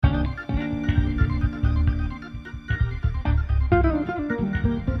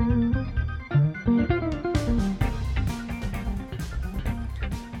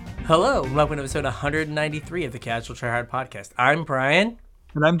Hello, and welcome to episode 193 of the Casual Tryhard Podcast. I'm Brian.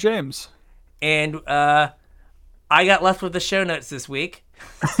 And I'm James. And I got left with the show notes this week.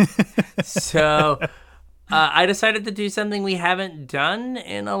 So I decided to do something we haven't done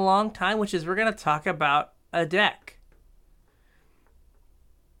in a long time, which is we're going to talk about a deck.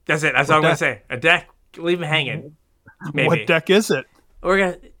 That's it. That's all I'm going to say. A deck. Leave it hanging. Maybe. What deck is it?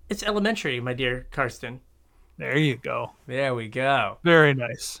 It's elementary, my dear Karsten. There you go. There we go. Very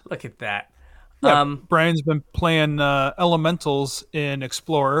nice. Look at that. Yeah, Brian's been playing Elementals in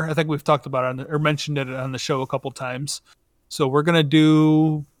Explorer. I think we've talked about it or mentioned it on the show a couple times. So we're going to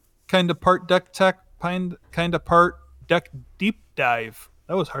do kind of part deck tech, kind of part deck deep dive.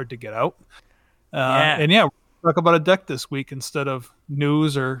 That was hard to get out. And we'll talk about a deck this week instead of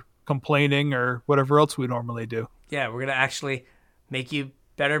news or complaining or whatever else we normally do. Yeah, we're going to actually make you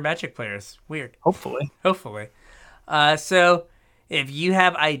better Magic players. Weird. Hopefully. So if you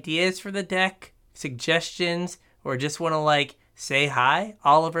have ideas for the deck, suggestions, or just want to say hi,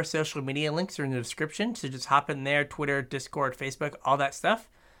 all of our social media links are in the description. So just hop in there, Twitter, Discord, Facebook, all that stuff,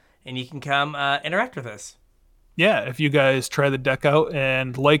 and you can come interact with us. Yeah, if you guys try the deck out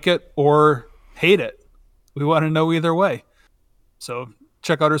and like it or hate it, we want to know either way. So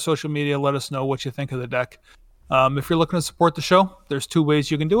check out our social media. Let us know what you think of the deck. If you're looking to support the show, there's two ways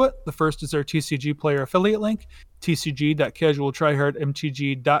you can do it. The first is our TCG Player affiliate link,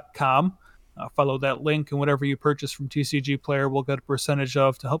 tcg.casualtryhardmtg.com. Follow that link, and whatever you purchase from TCG Player, we'll get a percentage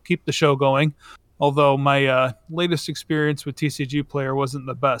of to help keep the show going. Although my latest experience with TCG Player wasn't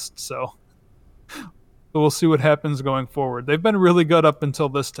the best, so we'll see what happens going forward. They've been really good up until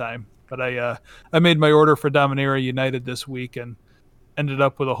this time, but I made my order for Dominaria United this week and ended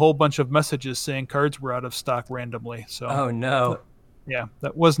up with a whole bunch of messages saying cards were out of stock randomly. So, oh no,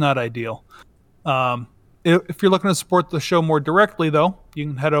 that was not ideal. If you're looking to support the show more directly, though, you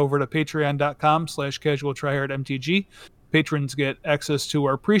can head over to patreon.com/casualtryhardmtg. Patrons get access to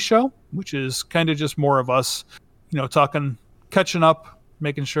our pre-show, which is kind of just more of us, talking, catching up,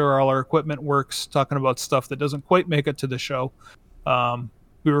 making sure all our equipment works, talking about stuff that doesn't quite make it to the show.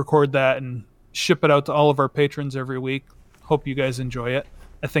 We record that and ship it out to all of our patrons every week. Hope you guys enjoy it.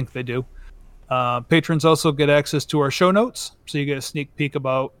 I think they do. Patrons also get access to our show notes, so you get a sneak peek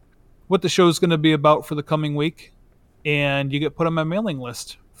about what the show is going to be about for the coming week, and you get put on my mailing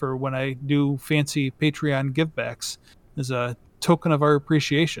list for when I do fancy Patreon givebacks as a token of our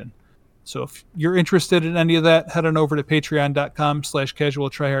appreciation. So if you're interested in any of that, head on over to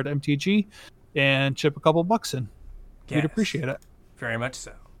patreon.com/casualtryhardmtg and chip a couple bucks in. Yes. We'd appreciate it. Very much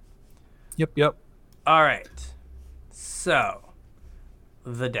so. Yep. All right. So,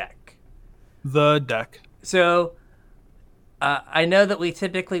 the deck. So, I know that we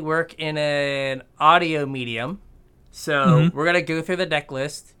typically work in an audio medium, so we're going to go through the deck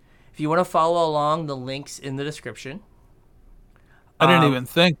list. If you want to follow along, the link's in the description. I didn't even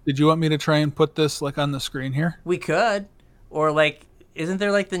think. Did you want me to try and put this on the screen here? We could. Or isn't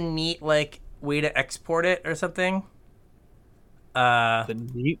there the neat way to export it or something? The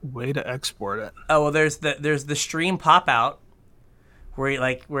neat way to export it. Oh, well, there's the stream pop out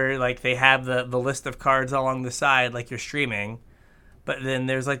where they have the list of cards along the side like you're streaming, but then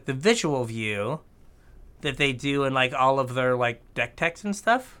there's the visual view that they do in all of their deck text and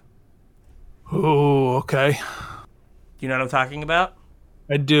stuff. Oh, okay. You know what I'm talking about?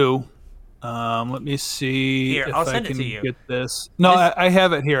 I do. Let me see here, if I'll I send can it to you. Get this. No, I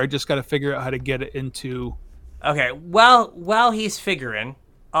have it here. I just got to figure out how to get it into. Okay. Well, while he's figuring,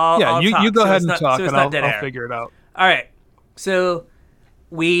 I'll you go ahead and talk, and I'll figure it out. All right. So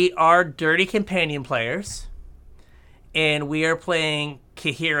we are Dirty Companion players, and we are playing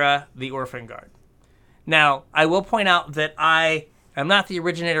Kaheera, the Orphan Guard. Now, I will point out that I am not the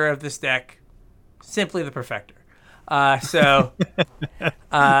originator of this deck, simply the perfecter. So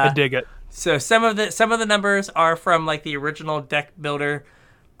I dig it. So some of the numbers are from the original deck builder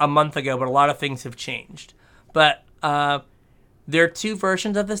a month ago, but a lot of things have changed. But there are two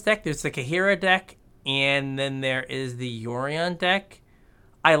versions of this deck. There's the Kaheera deck, and then there is the Yorion deck.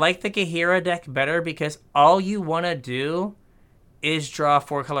 I like the Kaheera deck better because all you want to do is draw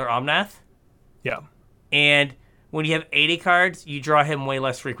 4-color Omnath. Yeah. And when you have 80 cards, you draw him way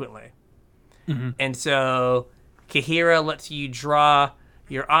less frequently. Mm-hmm. And so Kaheera lets you draw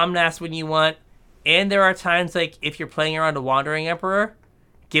your Omnaths when you want. And there are times if you're playing around a Wandering Emperor,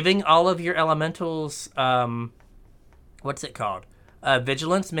 giving all of your elementals, what's it called?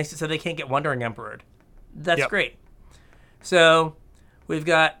 Vigilance makes it so they can't get Wandering Emperored. That's great. So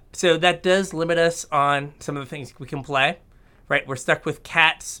so that does limit us on some of the things we can play, right? We're stuck with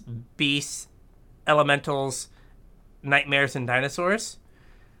cats, beasts, elementals, nightmares, and dinosaurs.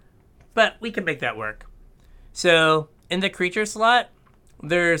 but we can make that work. So in the creature slot,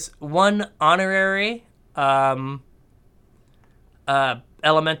 there's one honorary elemental,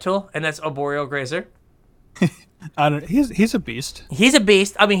 and that's Arboreal Grazer. He's a beast. He's a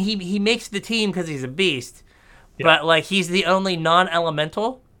beast. I mean, he makes the team because he's a beast, but like he's the only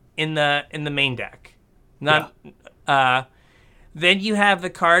non-elemental in the main deck. Then you have the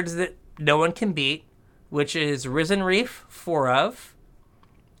cards that no one can beat, which is Risen Reef, 4 of,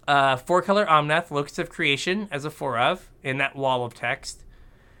 4-color Omnath, Locus of Creation as a 4 of in that wall of text,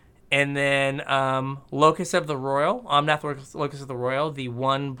 and then Locus of the Royal, Omnath Locus of the Royal, the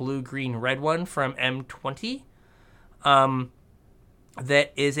 1 blue green red one from M20.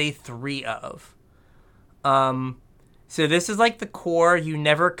 That is a 3 of. So this is like the core. You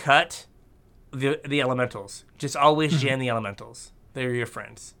never cut the elementals. Just always jam the elementals. They're your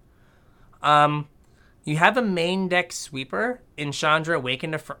friends. You have a main deck sweeper in Chandra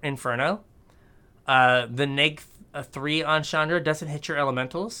Awakened Inferno. The neg 3 on Chandra doesn't hit your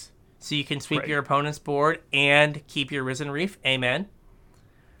elementals, so you can sweep your opponent's board and keep your Risen Reef. Amen.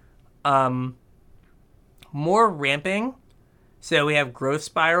 More ramping. So we have Growth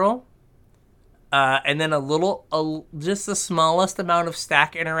Spiral, and then just the smallest amount of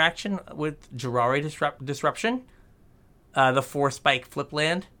stack interaction with Jurari Disruption, the 4-spike flip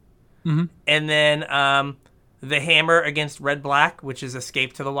land. Mm-hmm. And then the Hammer against Red-Black, which is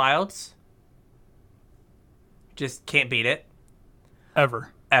Escape to the Wilds. Just can't beat it.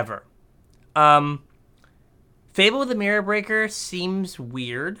 Ever. Fable of the Mirror Breaker seems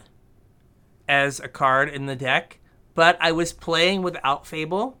weird as a card in the deck, but I was playing without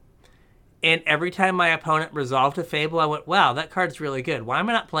Fable, and every time my opponent resolved a Fable, I went, wow, that card's really good. Why am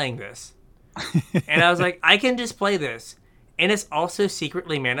I not playing this? And I was like, I can just play this. And it's also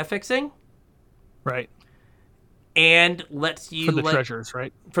secretly mana fixing. Right. And lets you... From the treasures,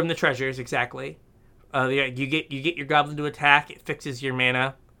 right? From the treasures, exactly. You get your goblin to attack, it fixes your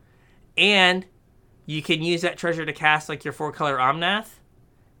mana. And you can use that treasure to cast like your 4-color Omnath,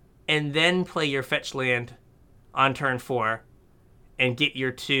 and then play your fetch land on turn 4 and get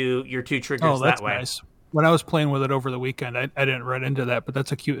your two triggers that way. Nice. When I was playing with it over the weekend, I didn't run into that, but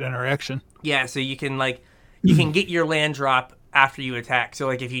that's a cute interaction. Yeah, so you can you can get your land drop after you attack. So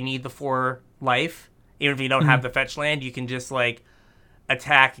like if you need the 4 life, even if you don't have the fetch land, you can just like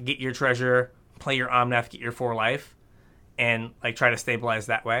attack, get your treasure, play your Omnath, get your 4 life, and like try to stabilize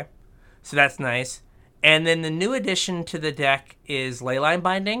that way. So that's nice. And then the new addition to the deck is Leyline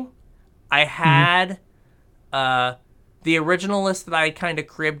Binding. I had the original list that I kind of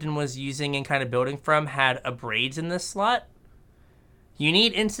cribbed and was using and kind of building from had Abrades in this slot. You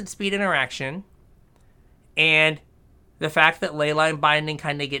need instant speed interaction, and the fact that Leyline Binding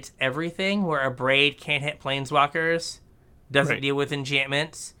kind of gets everything, where Abrade can't hit Planeswalkers, doesn't deal with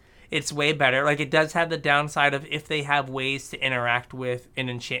enchantments, it's way better. Like, it does have the downside of if they have ways to interact with an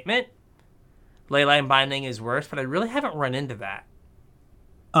enchantment, Leyline Binding is worse, but I really haven't run into that.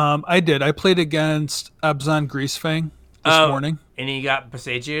 I did. I played against Abzan Greasefang this morning. And you got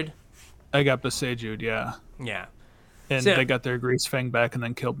Boseijud? I got Boseijud, yeah. Yeah. And they got their Greasefang back and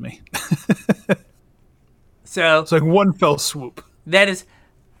then killed me. So it's like one fell swoop. That is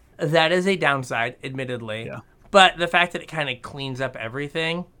a downside, admittedly. Yeah. But the fact that it kind of cleans up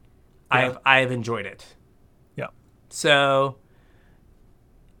everything, I've enjoyed it. Yeah. So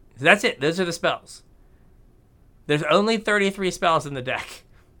that's it. Those are the spells. There's only 33 spells in the deck.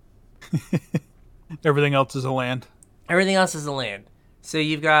 Everything else is a land. Everything else is a land. So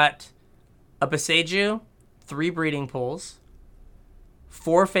you've got a Boseiju, 3 breeding pools,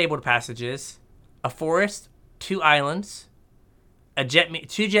 4 fabled passages, a forest, 2 islands, 2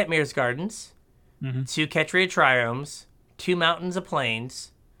 Jetmir's Gardens, 2 Ketria Triomes, 2 Mountains of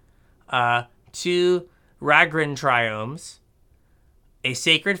Plains, 2 Ragran Triomes, a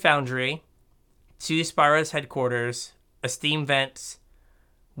Sacred Foundry, 2 Spyro's Headquarters, a Steam Vents,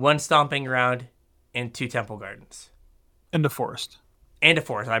 1 Stomping Ground, and 2 Temple Gardens. And the forest. And a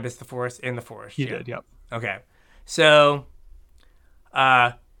forest. I missed the forest and the forest. You did, yep. Okay. So,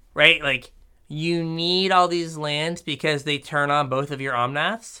 right, like, you need all these lands because they turn on both of your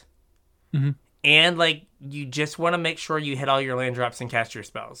Omnaths. Mm-hmm. And, like, you just want to make sure you hit all your land drops and cast your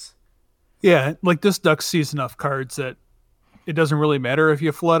spells. Yeah, like this deck sees enough cards that it doesn't really matter if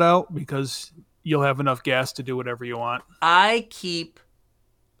you flood out because you'll have enough gas to do whatever you want.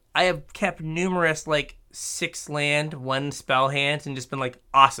 I have kept numerous, like, 6 land, 1 spell hands and just been like,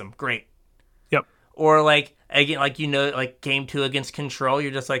 awesome, great. Yep. Or, like, again, like, like game 2 against Control,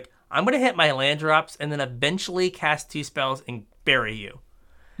 you're just like, I'm going to hit my land drops and then eventually cast 2 spells and bury you.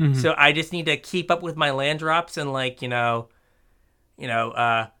 Mm-hmm. So I just need to keep up with my land drops and, like,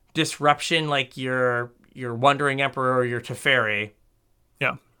 disruption like your Wandering Emperor or your Teferi,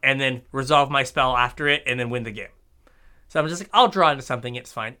 Yeah. and then resolve my spell after it, and then win the game. So I'm just like, I'll draw into something,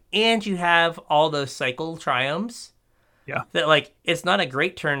 it's fine. And you have all those cycle triumphs. Yeah. That, like, it's not a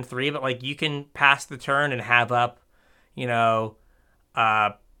great turn 3, but, like, you can pass the turn and have up,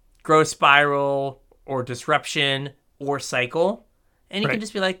 Growth Spiral or Disruption or Cycle. And you Right. can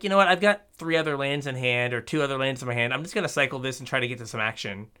just be like, you know what, I've got 3 other lands in hand or 2 other lands in my hand. I'm just going to cycle this and try to get to some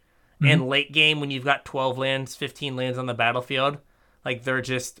action. And late game, when you've got 12 lands, 15 lands on the battlefield, like, they're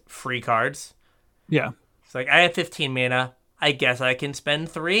just free cards. Yeah. It's like, I have 15 mana. I guess I can spend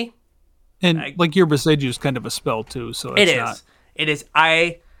 3. And like your Boseiju is kind of a spell too, so It it's is. not. It is.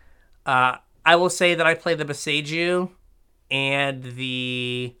 I will say that I play the Boseiju and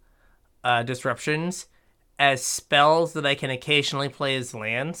the Disruptions as spells that I can occasionally play as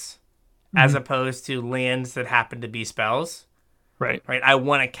lands, as opposed to lands that happen to be spells. Right. Right. I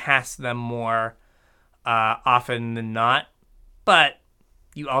want to cast them more often than not, but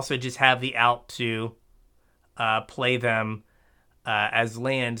you also just have the out to play them as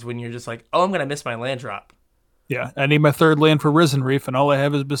lands when you're just like, oh, I'm gonna miss my land drop. Yeah. I need my 3rd land for Risen Reef, and all I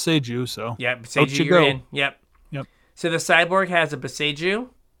have is Boseiju, so Yeah, out Boseiju, you you're go. in. Yep. Yep. So the sideboard has a Boseiju,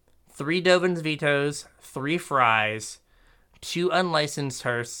 3 Dovin's Vetoes, 3 Fries, 2 Unlicensed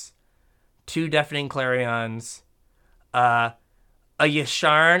Hearths, 2 Deafening Clarions, a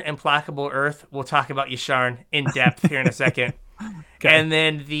Yasharn Implacable Earth. We'll talk about Yasharn in depth here in a second. Okay. And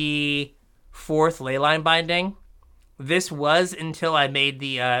then the 4th Leyline Binding. This was, until I made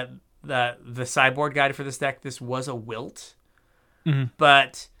the sideboard guide for this deck, this was a Wilt.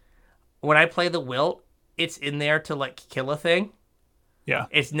 But when I play the Wilt, it's in there to, like, kill a thing. Yeah.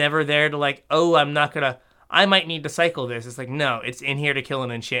 It's never there to, like, oh, I might need to cycle this. It's like, no, it's in here to kill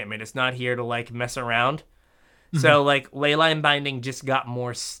an enchantment. It's not here to, like, mess around. So, like, Leyline Binding just got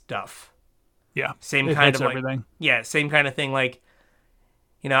more stuff. Yeah. Same It kind hits of, like, everything. yeah, same kind of thing. Like,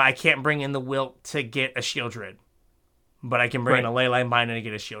 I can't bring in the Wilt to get a Shieldred, but I can bring in a Leyline Binding to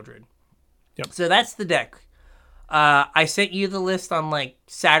get a Shieldred. Yep. So that's the deck. I sent you the list on, like,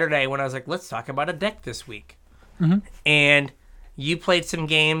 Saturday when I was like, let's talk about a deck this week. And you played some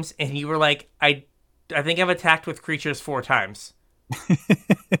games, and you were like, I think I've attacked with creatures 4 times.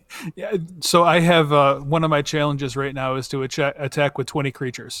 Yeah. So I have one of my challenges right now is to attack with 20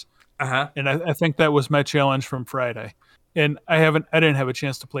 creatures. Uh-huh. And I think that was my challenge from Friday. And I didn't have a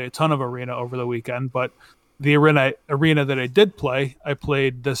chance to play a ton of Arena over the weekend, but the arena that I did play, I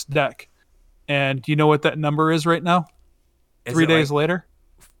played this deck. And do you know what that number is right now? Is 3 it, days like, later?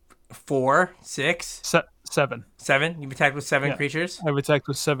 4, 6, 7. 7? You've attacked with 7 Yeah. creatures? I've attacked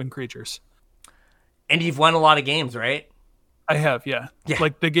with 7 creatures. And you've won a lot of games, right? I have, yeah. Yeah.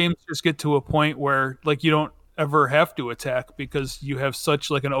 Like the games just get to a point where like you don't ever have to attack because you have such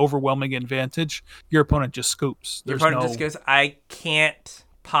like an overwhelming advantage. Your opponent just scoops. Your There's opponent no just goes, I can't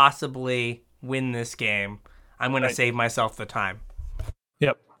possibly win this game. I'm going to Right. save myself the time.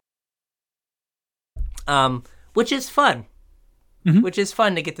 Yep. Which is fun. Mhm. Which is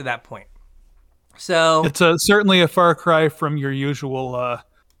fun to get to that point. So, It's certainly a far cry from your usual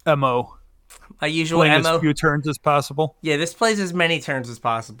MO. my usual Playing ammo. as few turns as possible. Yeah, this plays as many turns as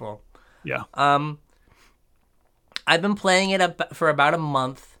possible. Yeah. I've been playing it for about a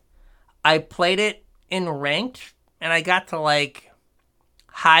month. I played it in ranked, and I got to, like,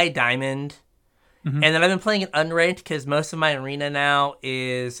 high diamond. And then I've been playing it unranked because most of my arena now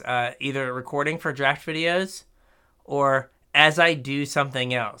is either recording for draft videos or as I do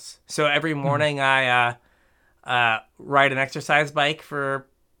something else. So every morning I ride an exercise bike for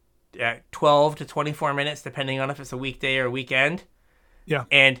 12 to 24 minutes, depending on if it's a weekday or a weekend. Yeah.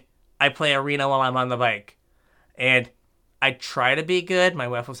 And I play arena while I'm on the bike. And I try to be good. My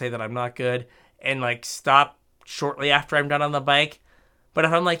wife will say that I'm not good. And, like, stop shortly after I'm done on the bike. But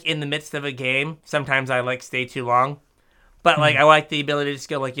if I'm, like, in the midst of a game, sometimes I, like, stay too long. But, like, I like the ability to just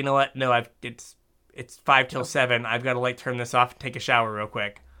go, like, you know what? No, it's 5 till 7. I've got to, like, turn this off and take a shower real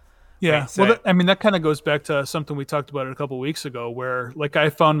quick. Yeah. Right, so- Well, that kind of goes back to something we talked about a couple weeks ago where like I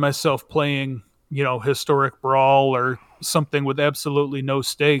found myself playing, Historic Brawl or something with absolutely no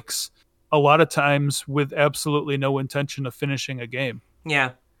stakes a lot of times with absolutely no intention of finishing a game.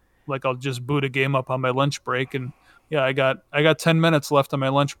 Yeah. Like I'll just boot a game up on my lunch break and yeah, I got 10 minutes left on my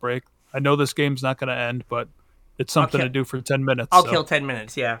lunch break. I know this game's not going to end, but it's something kill- to do for 10 minutes. I'll so, kill 10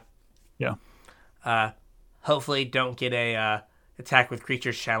 minutes, yeah. Yeah. Hopefully don't get a attack with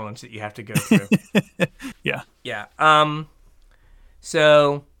creatures challenge that you have to go through. Yeah. Yeah.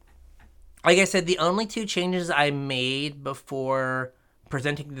 So, like I said, the only 2 changes I made before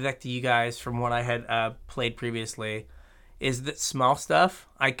presenting the deck to you guys from what I had played previously is the small stuff.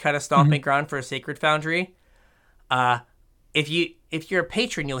 I cut a stomping ground for a Sacred Foundry. If you're a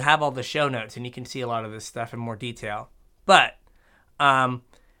patron, you'll have all the show notes and you can see a lot of this stuff in more detail. But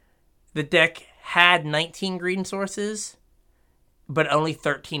the deck had 19 green sources, but only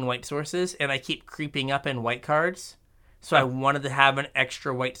 13 white sources, and I keep creeping up in white cards. So I wanted to have an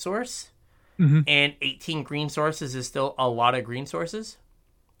extra white source. And 18 green sources is still a lot of green sources.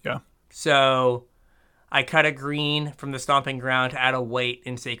 Yeah. So I cut a green from the Stomping Ground to add a white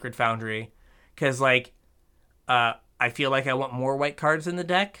in Sacred Foundry. Because, like, I feel like I want more white cards in the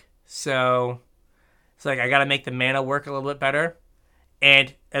deck. So it's like I got to make the mana work a little bit better.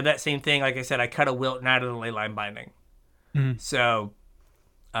 And that same thing, like I said, I cut a Wilt and added a Leyline Binding. So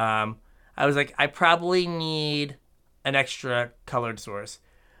I was like, I probably need an extra colored source.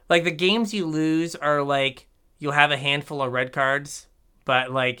 Like, the games you lose are, like, you'll have a handful of red cards, but,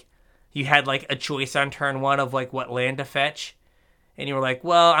 like, you had, like, a choice on turn one of, like, what land to fetch. And you were like,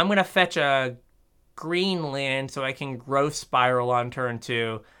 well, I'm going to fetch a green land so I can Growth Spiral on turn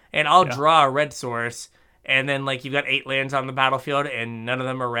two, and I'll draw a red source. And then, like, you've got 8 lands on the battlefield, and none of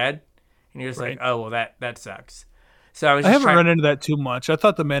them are red. And you're just like, oh, well, that sucks. So I haven't run into that too much. I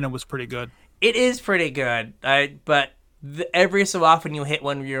thought the mana was pretty good. It is pretty good, but every so often you'll hit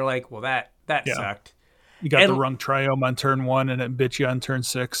one where you're like, well, that sucked. You got the Rung Triome on turn 1, and it bit you on turn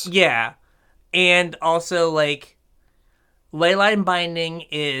 6. Yeah. And also, like, Leyline Binding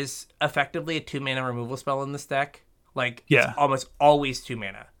is effectively a 2-mana removal spell in this deck. Like, it's almost always 2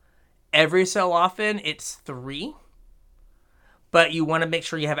 mana. Every so often, it's 3. But you want to make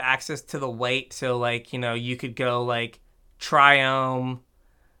sure you have access to the white. So, like, you know, you could go, like, Triome,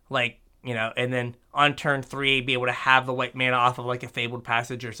 like, you know, and then on turn 3, be able to have the white mana off of, like, a Fabled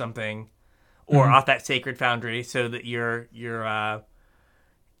Passage or something. Or off that Sacred Foundry so that your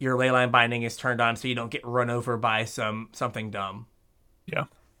Leyline Binding is turned on so you don't get run over by something dumb. Yeah.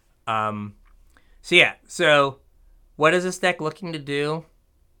 So what is this deck looking to do?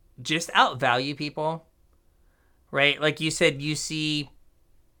 Just outvalue people, right? Like you said, you see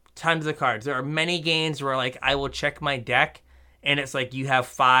tons of cards. There are many games where, like, I will check my deck and it's like you have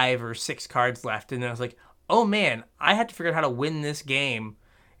 5 or 6 cards left, and then I was like, oh man, I had to figure out how to win this game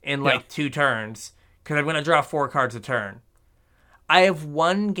in like 2 turns because I'm going to draw 4 cards a turn. I have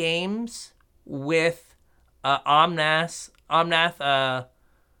won games with Omnath,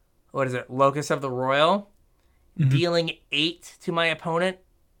 Locus of the Royal, dealing 8 to my opponent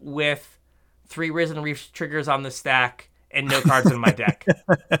with 3 Risen Reefs triggers on the stack and no cards in my deck.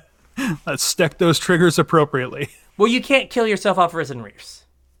 Let's stack those triggers appropriately. Well, you can't kill yourself off Risen Reefs.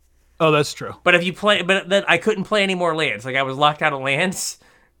 Oh, that's true. But if you play, but then I couldn't play any more lands. Like, I was locked out of lands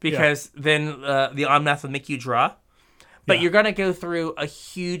because then the Omnath would make you draw. But you're going to go through a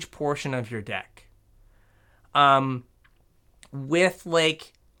huge portion of your deck. With,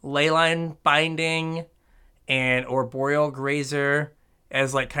 like, Leyline Binding and or Boreal Grazer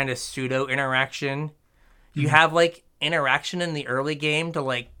as, like, kind of pseudo interaction. You have, like, interaction in the early game to,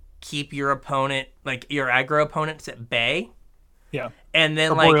 like, keep your opponent, like, your aggro opponents at bay. Yeah. And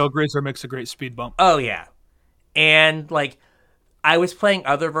then, Boreal Grazer makes a great speed bump. Oh, yeah. And, like, I was playing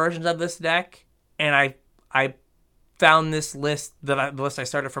other versions of this deck, and I found this list, the list I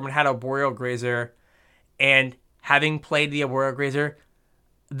started from, and had a Boreal Grazer, and having played the Boreal Grazer,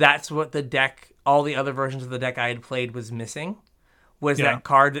 that's what the deck, all the other versions of the deck I had played was missing, was that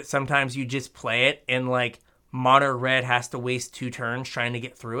card that sometimes you just play it, and, like, Mono Red has to waste 2 turns trying to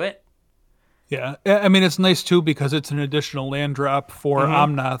get through it. Yeah, I mean, it's nice, too, because it's an additional land drop for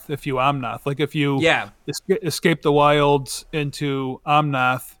Omnath if you Omnath. Like, if you escape the wilds into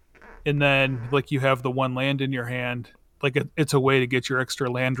Omnath, and then, like, you have the 1 land in your hand, like, it's a way to get your extra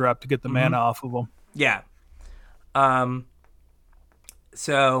land drop to get the mana off of them. Yeah.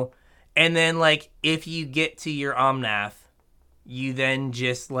 So, and then, like, if you get to your Omnath, you then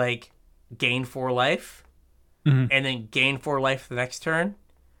just, like, gain 4 life, and then gain 4 life the next turn.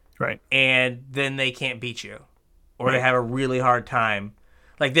 Right. And then they can't beat you. Or they have a really hard time.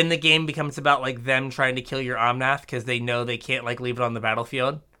 Like, then the game becomes about, like, them trying to kill your Omnath because they know they can't, like, leave it on the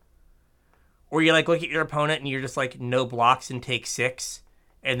battlefield. Or you, like, look at your opponent and you're just, like, no blocks and take 6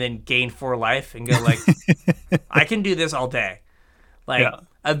 and then gain 4 life and go, like, I can do this all day. Like,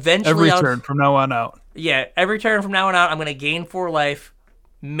 eventually every turn from now on out. Yeah, every turn from now on out, I'm going to gain 4 life,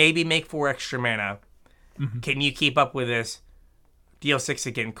 maybe make 4 extra mana. Can you keep up with this? Deal 6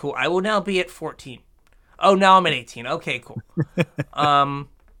 again. Cool. I will now be at 14. Oh, now I'm at 18. Okay, cool.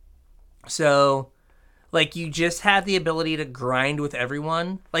 So, like, you just have the ability to grind with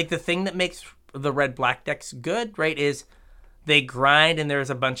everyone. Like, the thing that makes the red-black decks good, right, is they grind and there's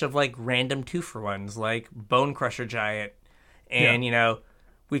a bunch of, like, random 2-for-1s, like Bone Crusher Giant And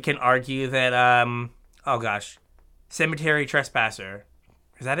we can argue that oh gosh, Cemetery Trespasser,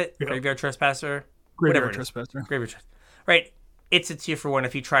 is that it? Yeah. Graveyard Trespasser, Graveyard Trespasser. Graveyard Trespasser. Right, it's a 2-for-1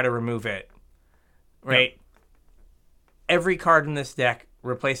 if you try to remove it. Right, every card in this deck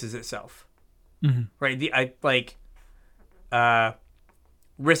replaces itself. Mm-hmm. Right,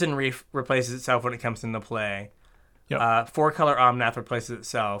 Risen Reef replaces itself when it comes into play. Yep. 4-color Omnath replaces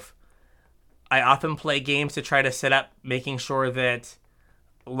itself. I often play games to try to set up making sure that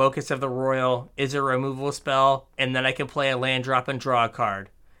Locust of the Royal is a removal spell, and then I can play a land drop and draw a card.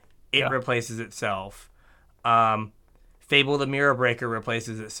 It replaces itself. Fable the Mirror Breaker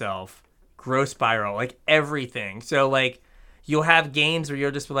replaces itself. Growth Spiral, like everything. So like you'll have games where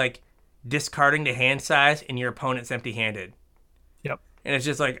you'll just be like discarding to hand size and your opponent's empty-handed. Yep. And it's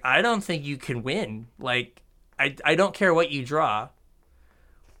just like, I don't think you can win. Like, I don't care what you draw.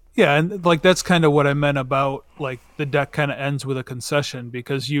 Yeah, and like that's kind of what I meant about like the deck kind of ends with a concession,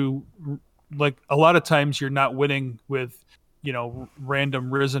 because you like a lot of times you're not winning with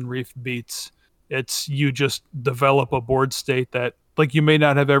random Risen Reef beats. It's you just develop a board state that like you may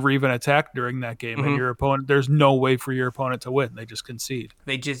not have ever even attacked during that game, and your opponent, there's no way for your opponent to win. They just concede.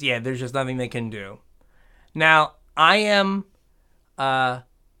 There's just nothing they can do. Now, I am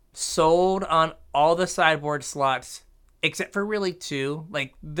sold on all the sideboard slots except for really 2.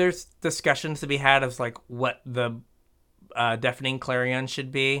 Like, there's discussions to be had of like what the Deafening Clarion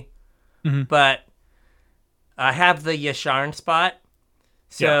should be, but I have the Yasharn spot.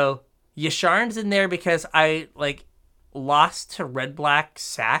 So Yasharn's in there because I like lost to Red-Black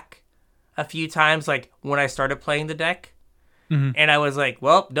Sack a few times, like when I started playing the deck, and I was like,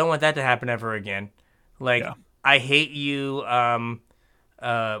 well, don't want that to happen ever again. Like, I hate you,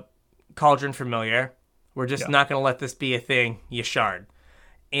 Cauldron Familiar. We're just not going to let this be a thing, Yasharn.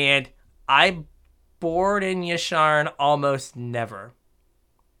 And I board in Yasharn almost never.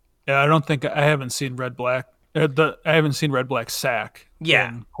 Yeah, I haven't seen Red-Black. I haven't seen Red-Black Sack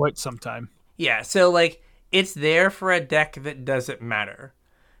in quite some time. Yeah, so like it's there for a deck that doesn't matter.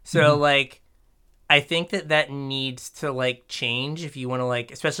 So like I think that needs to like change if you want to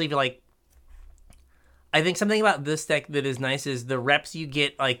like, especially if you like. I think something about this deck that is nice is the reps you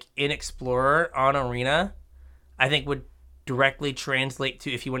get like in Explorer on Arena, I think would directly translate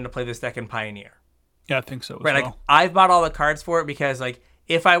to if you wanted to play this deck in Pioneer. Yeah, I think so as well. Like I've bought all the cards for it because like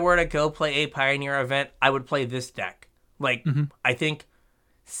if I were to go play a Pioneer event, I would play this deck. Like I think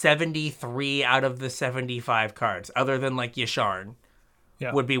 73 out of the 75 cards, other than like Yasharn,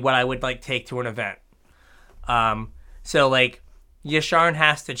 would be what I would like take to an event. So like Yasharn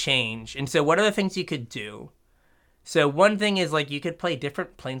has to change. And so what are the things you could do? So one thing is like you could play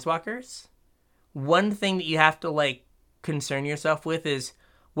different Planeswalkers. One thing that you have to like concern yourself with is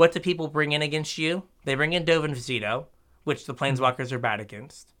what do people bring in against you? They bring in Dovin Vizito, which the Planeswalkers are bad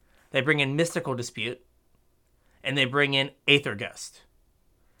against. They bring in Mystical Dispute, and they bring in Aether Gust.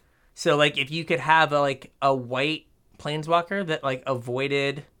 So like if you could have a white Planeswalker that like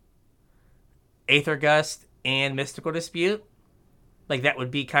avoided Aether Gust and Mystical Dispute, like that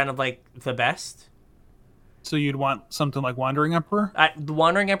would be kind of like the best. So you'd want something like Wandering Emperor? The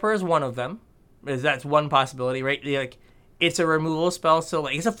Wandering Emperor is one of them. That's one possibility, right? Like it's a removal spell, so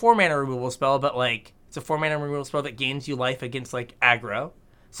like it's a 4-mana removal spell, but like it's a 4-mana removal spell that gains you life against like aggro.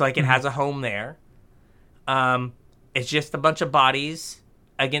 So like it has a home there. It's just a bunch of bodies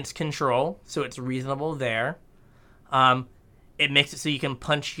against control, so it's reasonable there. It makes it so you can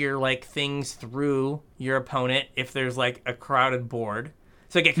punch your like things through your opponent if there's like a crowded board.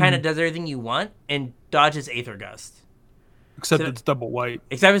 So like, it kind of does everything you want and dodges Aether Gust. Except it's double white.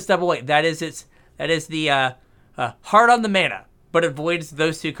 Except it's double white. That is the hard on the mana, but avoids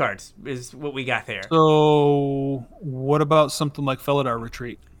those 2 cards is what we got there. So what about something like Felidar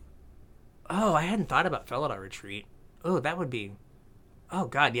Retreat? Oh, I hadn't thought about Felidar Retreat. Oh, that would be. Oh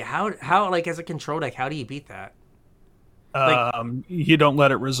God, yeah. How like as a control deck, how do you beat that? You don't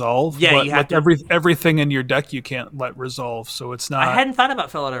let it resolve. Yeah, you have to. Everything in your deck you can't let resolve, so it's not. I hadn't thought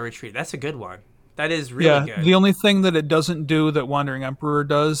about Felidar Retreat. That's a good one. That is really good. The only thing that it doesn't do that Wandering Emperor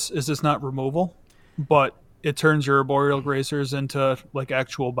does is it's not removal, but it turns your Arboreal Grazers into like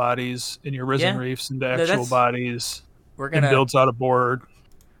actual bodies, and your Risen Reefs into actual bodies. And builds out a board.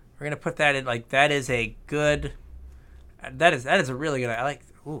 We're gonna put that in. Like that is a good. That is a really good. I like.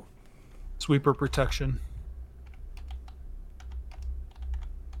 Ooh. Sweeper protection.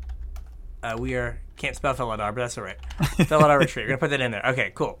 We can't spell Felidar, but that's all right. Felidar Retreat. We're gonna put that in there.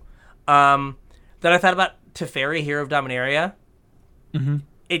 Okay, cool. Then I thought about Teferi, Hero of Dominaria.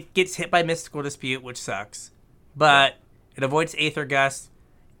 It gets hit by Mystical Dispute, which sucks, but it avoids Aether Gust.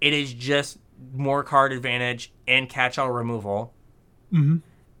 It is just more card advantage, and catch-all removal.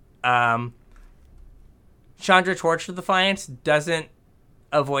 Mm-hmm. Chandra Torch of Defiance doesn't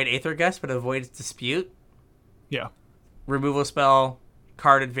avoid Aether Gust, but avoids Dispute. Yeah. Removal spell,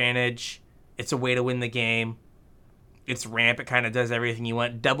 card advantage. It's a way to win the game. It's ramp. It kind of does everything you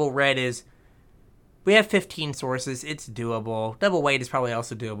want. Double red is... We have 15 sources. It's doable. Double white is probably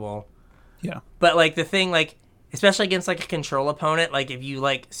also doable. Yeah. But, like, the thing, like... Especially against, like, a control opponent, like, if you,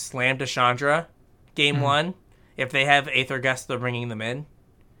 like, slam to Chandra game one, if they have Aether Gust, they're bringing them in.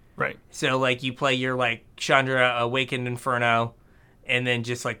 Right. So, like, you play your, like, Chandra Awakened Inferno, and then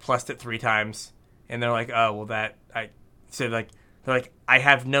just, like, plus it 3 times. And they're like, oh, well, that... So, like, they're like, I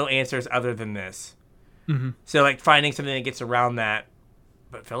have no answers other than this. Mm-hmm. So, like, finding something that gets around that.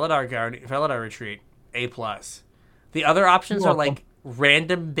 But Felidar Retreat, A+. The other options are, like,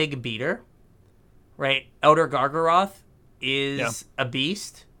 random big beater. Right? Elder Gargaroth is a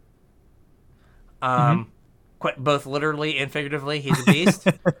beast. Quite both literally and figuratively, he's a beast.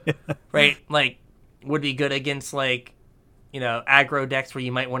 Right? Like, would be good against, like, you know, aggro decks where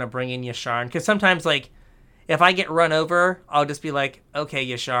you might want to bring in Yasharn. Because sometimes, like, if I get run over, I'll just be like, okay,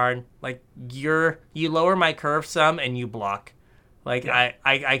 Yasharn, like, you lower my curve some and you block. Like,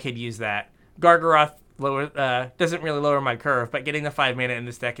 I could use that. Gargaroth doesn't really lower my curve, but getting the 5 mana in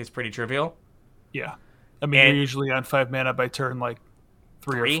this deck is pretty trivial. Yeah. I mean, you're usually on 5 mana by turn, like,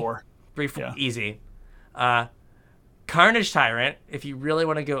 3 or 4. 3, 4, easy. Carnage Tyrant, if you really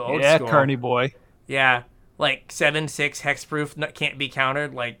want to go old school. Yeah, Carney boy. Yeah, like 7/6 hexproof, can't be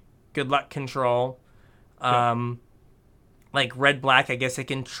countered. Like, good luck control. Like red black, I guess I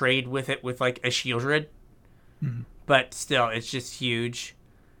can trade with it with like a Shieldred, but still, it's just huge.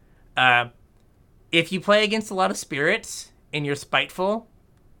 If you play against a lot of spirits and you're spiteful,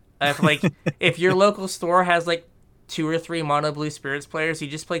 if your local store has like 2 or 3 mono blue spirits players, you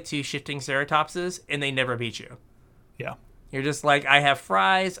just play 2 shifting Ceratopses and they never beat you. Yeah. You're just like, I have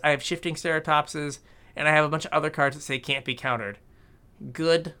Fries, I have shifting Ceratopses, and I have a bunch of other cards that say can't be countered.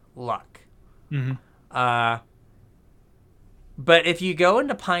 Good luck. But if you go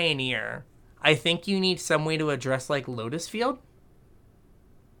into Pioneer, I think you need some way to address like Lotus Field.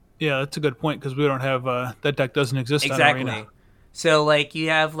 Yeah, that's a good point because we don't have that deck doesn't exist Exactly. on Arena. So like you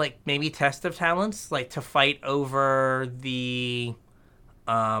have like maybe Test of Talents like to fight over the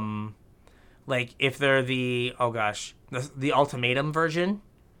like if they're the the ultimatum version.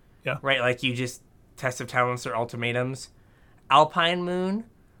 Yeah. Right, like you just Test of Talents or ultimatums. Alpine Moon,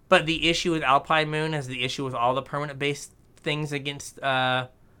 but the issue with Alpine Moon is the issue with all the permanent based things against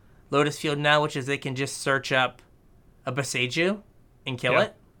Lotus Field now, which is they can just search up a Boseiju and kill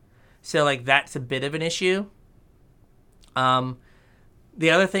it. So like that's a bit of an issue. The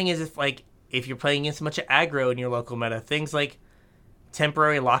other thing is if you're playing against a bunch of aggro in your local meta, things like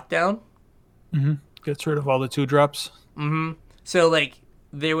Temporary Lockdown. Gets rid of all the 2-drops. So like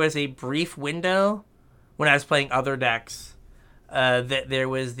there was a brief window when I was playing other decks that there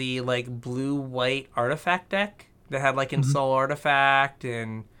was the like blue-white artifact deck that had like Ensoul Artifact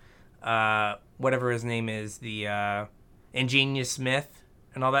and whatever his name is, the Ingenious Smith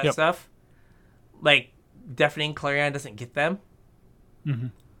and all that stuff. Like Deafening Clarion doesn't get them.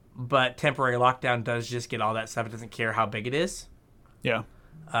 But Temporary Lockdown does just get all that stuff. It doesn't care how big it is. Yeah.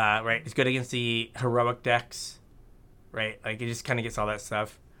 Right. It's good against the heroic decks. Right. Like it just kind of gets all that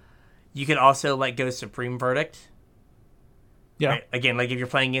stuff. You could also like go Supreme Verdict. Yeah. Right? Again, like if you're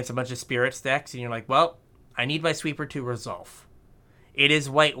playing against a bunch of spirits decks and you're like, well, I need my sweeper to resolve. It is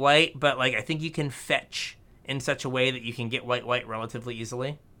white, but like I think you can fetch in such a way that you can get white relatively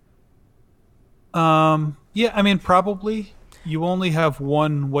easily. Yeah, I mean probably you only have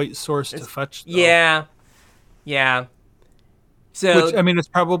one white source to fetch though. Yeah. So which I mean it's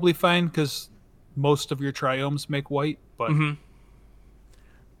probably fine because most of your triomes make white, but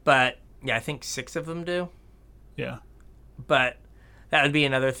but yeah, I think 6 of them do. Yeah. But that would be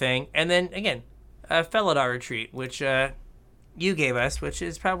another thing. And then again, Felidar Retreat, which you gave us, which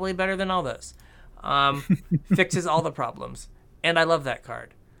is probably better than all those. Fixes all the problems. And I love that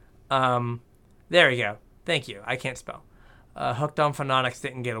card. There we go. Thank you. I can't spell. Hooked on Phononics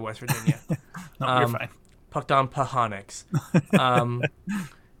didn't get a West Virginia. No, you're fine. Hooked on Pahonics.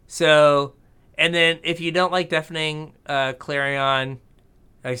 So, and then if you don't like Deafening Clarion,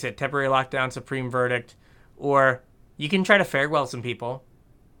 like I said, Temporary Lockdown, Supreme Verdict, or you can try to Farewell some people.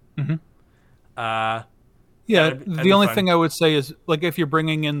 Yeah, that'd the only thing I would say is like if you're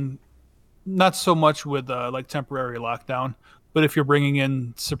bringing in, not so much with like Temporary Lockdown, but if you're bringing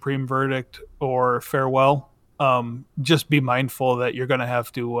in Supreme Verdict or Farewell, just be mindful that you're going to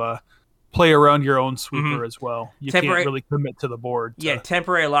have to play around your own sweeper as well. You can't really commit to the board. Yeah,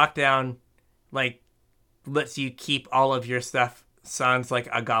 Temporary Lockdown like lets you keep all of your stuff sans like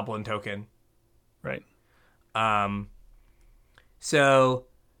a goblin token. Right. So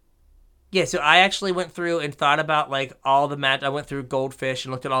yeah, so I actually went through and thought about like all the I went through Goldfish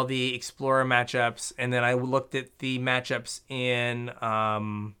and looked at all the Explorer matchups, and then I looked at the matchups in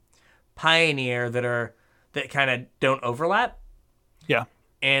Pioneer that kind of don't overlap, Yeah.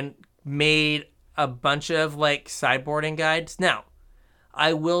 and made a bunch of like sideboarding guides. Now,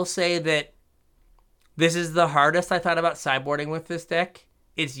 I will say that this is the hardest I thought about sideboarding with this deck.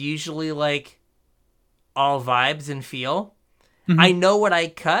 It's usually like all vibes and feel. Mhm. I know what I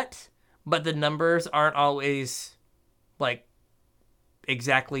cut, but the numbers aren't always like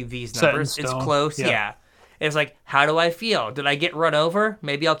exactly these Set in numbers. It's stone. close, Yeah. yeah. It's like, how do I feel? Did I get run over?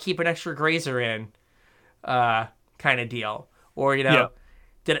 Maybe I'll keep an extra grazer in, kind of deal. Or Yeah.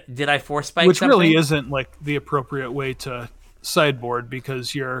 did I force spike Which something? really isn't like the appropriate way to sideboard,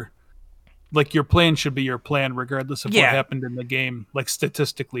 because your plan should be your plan regardless of Yeah. what happened in the game, like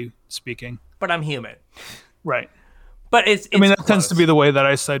statistically speaking. But I'm human. Right. But it's I mean, that tends close. to be the way that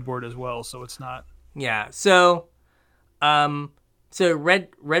I sideboard as well, so it's not. Yeah. So, so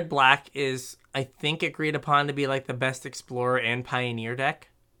red black is, I think, agreed upon to be like the best Explorer and Pioneer deck.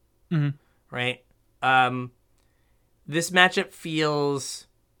 Mhm. Right. This matchup feels,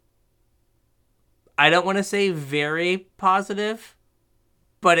 I don't want to say very positive,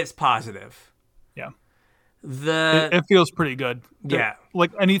 but it's positive. Yeah. The It feels pretty good. Yeah.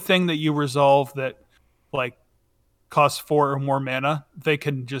 Like anything that you resolve that like costs 4 or more mana, they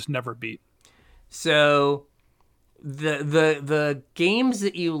can just never beat. So the games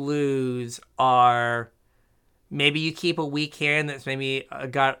that you lose are maybe you keep a weak hand that's maybe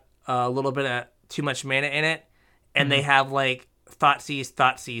got a little bit of too much mana in it, and they have like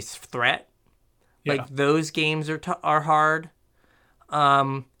Thoughtseize threat. Yeah. Like those games are hard.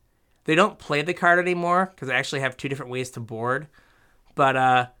 They don't play the card anymore because I actually have 2 different ways to board.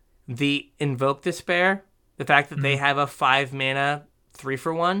 But the Invoke Despair, the fact that they have a 5 mana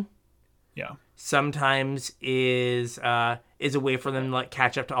 3-for-1, Yeah. sometimes is a way for them to like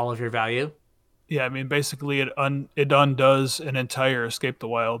catch up to all of your value. Yeah, I mean, basically it undoes an entire Escape the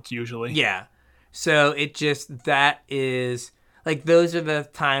Wilds usually. Yeah. So that is like, those are the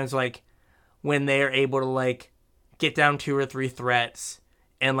times like when they are able to like get down 2 or 3 threats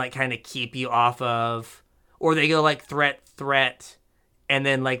and like kind of keep you off of, or they go like threat, and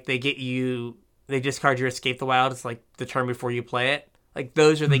then like they discard your Escape the Wilds like the turn before you play it. Like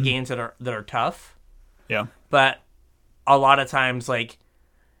those are the games that are tough. Yeah. But a lot of times, like,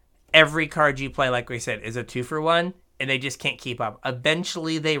 every card you play, like we said, is a 2-for-1, and they just can't keep up.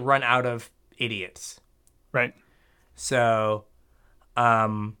 Eventually, they run out of idiots. Right. So,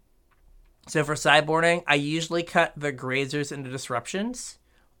 so for sideboarding, I usually cut the grazers into disruptions,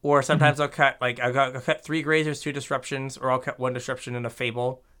 or sometimes I'll cut 3 grazers, 2 disruptions, or I'll cut 1 disruption in a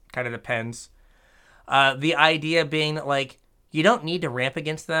fable. Kind of depends. The idea being that like you don't need to ramp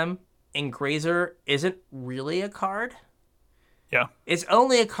against them, and grazer isn't really a card. Yeah. It's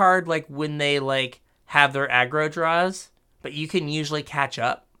only a card like when they like have their aggro draws, but you can usually catch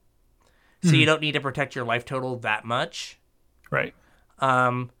up. So you don't need to protect your life total that much. Right.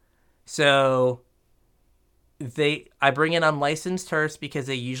 So I bring in Unlicensed Terps because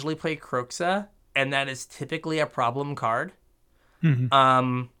they usually play Kroxa, and that is typically a problem card.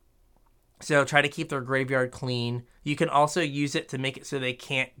 So try to keep their graveyard clean. You can also use it to make it so they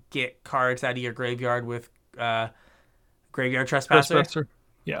can't get cards out of your graveyard with Graveyard Trespasser.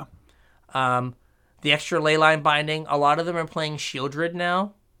 Yeah. The extra Leyline Binding, a lot of them are playing Shieldred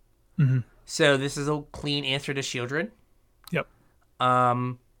now. So this is a clean answer to Shieldred. Yep.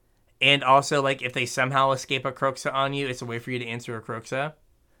 And also, like, if they somehow escape a Kroxa on you, it's a way for you to answer a Kroxa.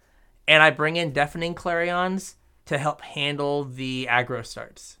 And I bring in Deafening Clarions to help handle the aggro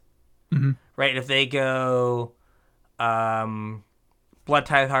starts. Right? If they go Blood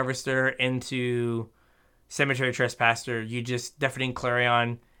Tithe Harvester into Cemetery Trespasser, you just Deafening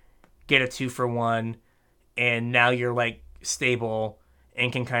Clarion, get a 2-for-1, and now you're, like, stable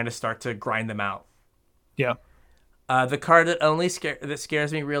and can kind of start to grind them out. Yeah. The card that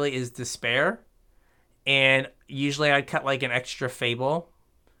scares me really is Despair, and usually I'd cut like an extra Fable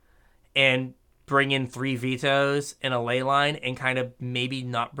and bring in 3 vetoes and a Leyline, and kind of maybe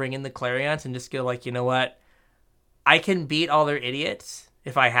not bring in the Clarions and just go like, you know what, I can beat all their idiots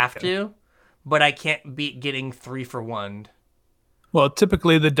if I have to, but I can't beat getting 3-for-1. Well,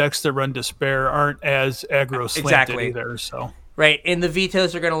 typically the decks that run Despair aren't as aggro slanted Exactly. either, so. Right, and the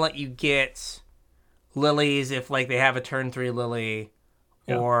vetoes are going to let you get Lilies if like they have a turn 3 Lily,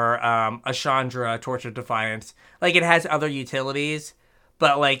 or a Chandra, Torch of Defiance. Like, it has other utilities,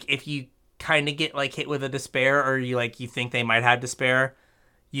 but like if you kind of get like hit with a despair, or you think they might have despair,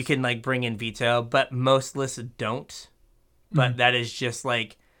 you can like bring in veto, but most lists don't. But that is just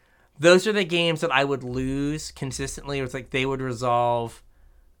like, those are the games that I would lose consistently. It was like they would resolve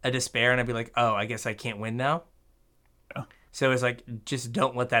a despair and I'd be like, oh, I guess I can't win now. Yeah. So it's like, just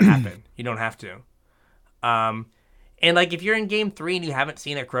don't let that happen. You don't have to. And like if you're in game 3 and you haven't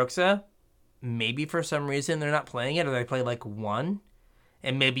seen a Kroxa, maybe for some reason they're not playing it, or they play like 1,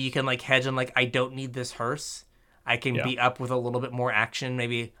 and maybe you can like hedge on like, I don't need this hearse. I can be up with a little bit more action,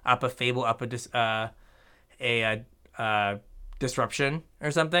 maybe up a Fable, up a Disruption or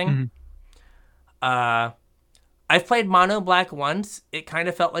something. I've played Mono Black once. It kind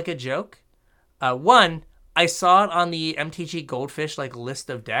of felt like a joke. One, I saw it on the MTG Goldfish like list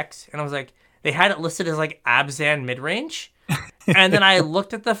of decks, and I was like, they had it listed as like Abzan midrange. And then I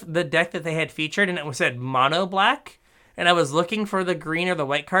looked at the deck that they had featured, and it said Mono Black, and I was looking for the green or the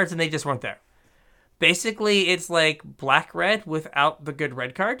white cards, and they just weren't there. Basically, it's like black-red without the good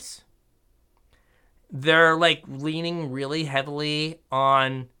red cards. They're like leaning really heavily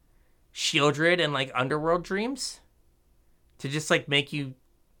on Shieldred and like Underworld Dreams to just like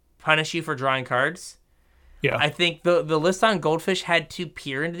punish you for drawing cards. Yeah. I think the list on Goldfish had to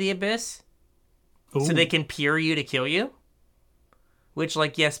peer into the abyss. Ooh. So they can peer you to kill you. Which,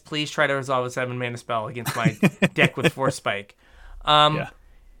 like, yes, please try to resolve a 7-mana spell against my deck with Force Spike.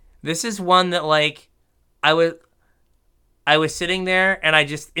 This is one that, like, I was sitting there and I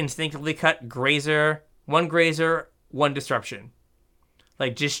just instinctively cut Grazer, 1 Disruption.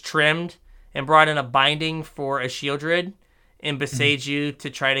 Like, just trimmed and brought in a Binding for a Shieldred and Besage you to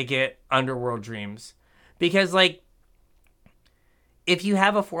try to get Underworld Dreams. Because, like, if you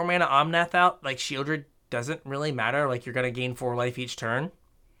have a 4-mana Omnath out, like, Shieldred doesn't really matter. Like, you're going to gain 4 life each turn.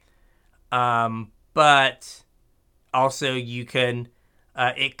 But also you can,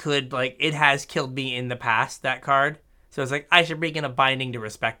 it could, like, it has killed me in the past, that card. So it's like, I should bring in a Binding to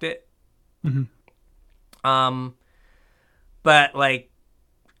respect it. But, like,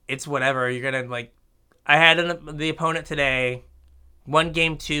 it's whatever. You're going to, like, I had the opponent today, won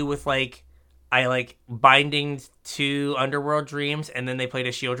game 2 with, like, I, like, Binding 2 Underworld Dreams, and then they played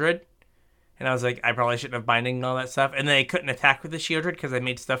a Shieldred. And I was like, I probably shouldn't have Binding and all that stuff. And then they couldn't attack with the Shieldred because I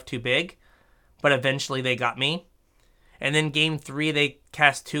made stuff too big. But eventually they got me. And then game 3, they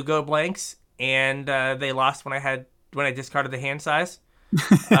cast 2 Go Blanks, and they lost when I discarded the hand size.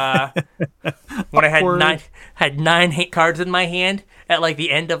 When I had 9 hate cards in my hand at like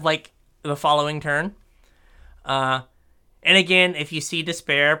the end of like the following turn. And again, if you see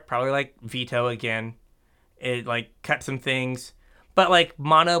despair, probably like veto again. It like cut some things. But, like,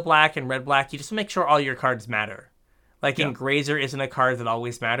 mono black and red black, you just make sure all your cards matter. Like, in Grazer isn't a card that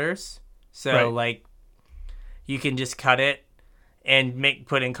always matters. So, like, you can just cut it and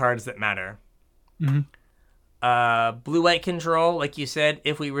put in cards that matter. Blue-white control, like you said,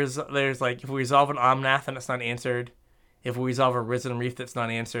 if we resolve an Omnath and it's not answered, if we resolve a Risen Reef that's not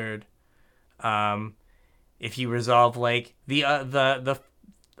answered, if you resolve, like, the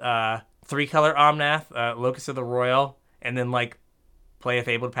 3-color Omnath, Locus of the Royal, and then, like, play a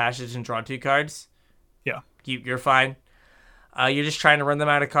Fabled Passage and draw 2 cards. Yeah. You're fine. You're just trying to run them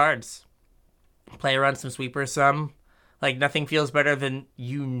out of cards. Play around some sweepers some. Like, nothing feels better than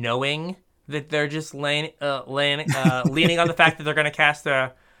you knowing that they're just leaning on the fact that they're going to cast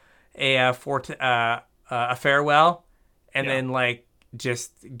a Farewell, and then, like,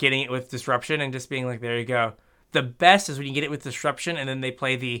 just getting it with Disruption and just being like, there you go. The best is when you get it with Disruption and then they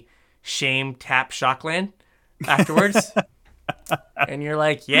play the Shame Tap Shockland afterwards. And you're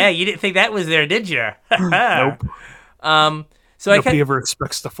like, yeah, you didn't think that was there, did you? Nope. So Nobody ever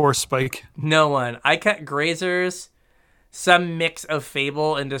expects the Force Spike. No one. I cut Grazers, some mix of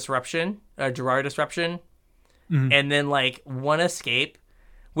Fable and Disruption, Gerard Disruption, and then like 1 escape,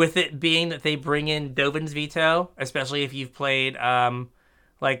 with it being that they bring in Dovin's Veto, especially if you've played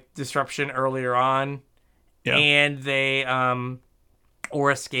like Disruption earlier on, and they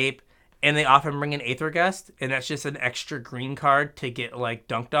or escape. And they often bring in Aether Gust, and that's just an extra green card to get, like,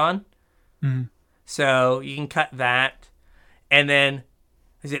 dunked on. So you can cut that. And then,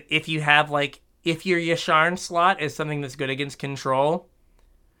 if you have, like, if your Yasharn slot is something that's good against control,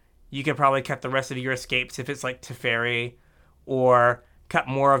 you could probably cut the rest of your escapes if it's, like, Teferi, or cut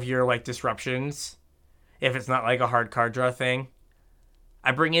more of your, like, disruptions if it's not, like, a hard card draw thing.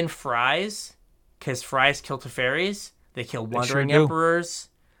 I bring in Fries, because Fries kill Teferis. They kill Wandering Emperors.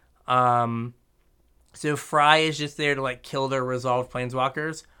 So Fry is just there to like kill their resolved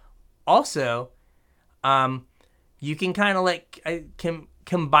planeswalkers. Also, you can kind of like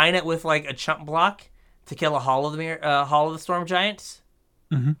combine it with like a chump block to kill a Hall of the Storm Giants.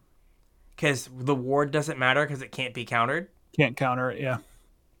 because the ward doesn't matter because it can't be countered. Can't counter it. Yeah.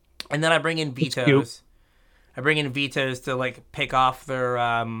 And then I bring in It's cute. vetoes. I bring in vetoes to like pick off their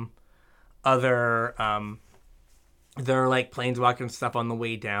other their like planeswalker and stuff on the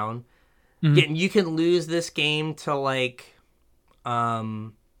way down. Mhm. Again, you can lose this game to like a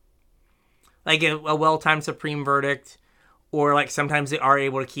well-timed Supreme Verdict, or like sometimes they are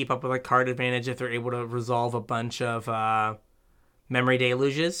able to keep up with a card advantage if they're able to resolve a bunch of memory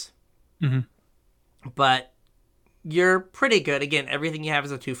deluges. Mhm. But you're pretty good. Again, everything you have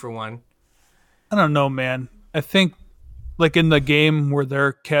is a 2-for-1. I don't know, man. I think like in the game where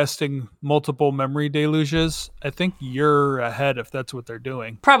they're casting multiple memory deluges, I think you're ahead if that's what they're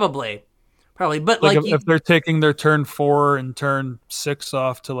doing. Probably, but Like like if they're taking their turn 4 and turn 6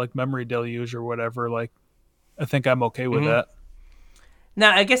 off to like memory deluge or whatever, like I think I'm okay with that.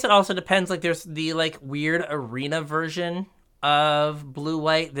 now I guess it also depends. Like there's the like weird arena version of blue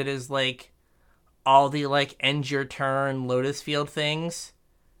white that is like all the like end your turn Lotus Field things.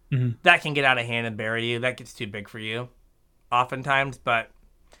 Mhm. That can get out of hand and bury you. That gets too big for you, oftentimes. But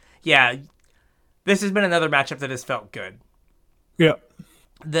yeah, this has been another matchup that has felt good. Yeah.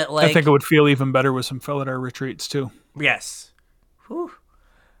 That like I think it would feel even better with some Felidar retreats too. yes, whew.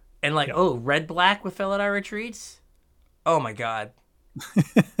 And like Yeah. red black with Felidar retreats. Oh my god.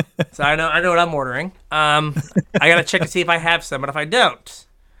 So I know what I'm ordering. I gotta check to see if I have some, but if I don't,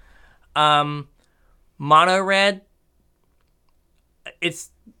 mono red. It's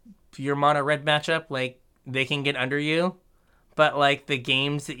your mono red matchup. Like they can get under you, but like the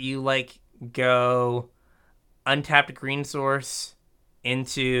games that you like go untapped green source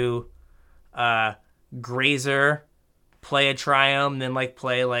into Grazer, play a Triome, then like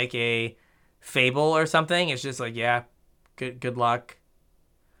play like a Fable or something. It's just like yeah, good luck.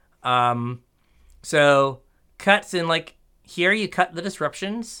 So cuts in like here you cut the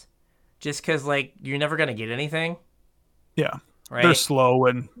disruptions, just because like you're never gonna get anything, Yeah. right? They're slow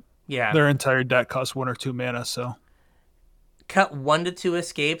and Yeah. their entire deck costs 1 or 2 mana, so Cut 1 to 2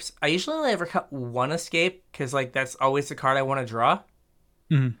 escapes. I usually only ever cut 1 escape because like that's always the card I want to draw.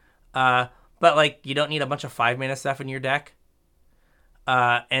 Mhm. But like you don't need a bunch of 5 mana stuff in your deck.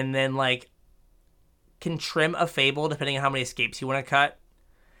 And then like can trim a Fable depending on how many escapes you want to cut.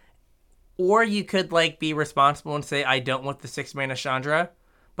 Or you could like be responsible and say I don't want the 6 mana Chandra.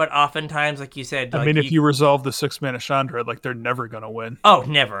 But oftentimes, like you said, I like, mean if you resolve the 6 mana Chandra, like they're never gonna win. oh,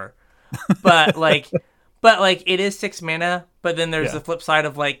 never. But like, it is 6 mana. But then there's Yeah. the flip side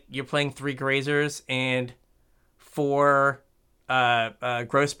of like you're playing 3 Grazers and 4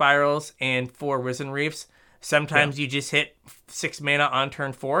 Growth Spirals and 4 Risen Reefs. Sometimes you just hit 6 mana on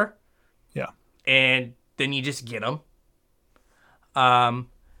turn 4. Yeah. And then you just get them.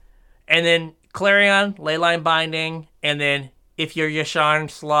 And then Clarion, Leyline Binding, and then if your Yasharn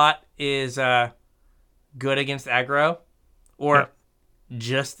slot is good against aggro, or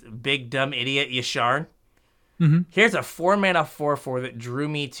just big dumb idiot Yasharn, here's a 4 mana 4/4 that drew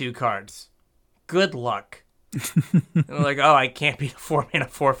me 2 cards. Good luck. And I'm like, oh, I can't be a 4 mana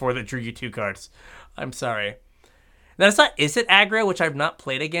 4/4 that drew you 2 cards. I'm sorry. Now it's not Is it aggro, which I've not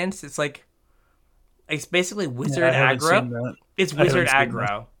played against. It's like it's basically wizard I haven't aggro. seen that. It's I wizard haven't seen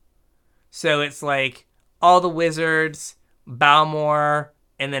aggro. So it's like all the wizards, Balmor,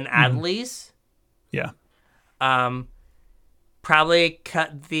 and then Adleys. Yeah. Probably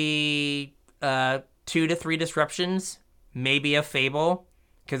cut the 2 to 3 disruptions, maybe a Fable,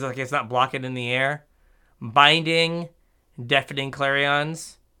 because like it's not blocking in the air. Binding, deafening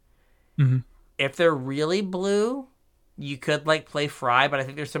Clarions. If they're really blue, you could like play Fry, but I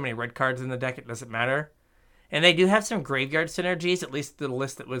think there's so many red cards in the deck it doesn't matter. And they do have some graveyard synergies, at least the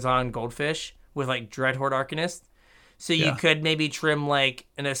list that was on Goldfish with like Dreadhorde Arcanist. So you could maybe trim like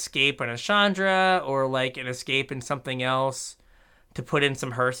an escape and a Chandra, or like an escape and something else to put in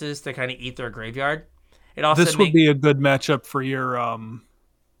some hearses to kind of eat their graveyard. It also This would be a good matchup for your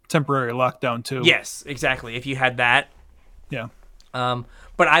temporary lockdown too. yes, exactly. If you had that, Yeah.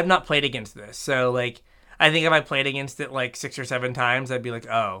 but I've not played against this, so like I think if I played against it like 6 or 7 times, I'd be like,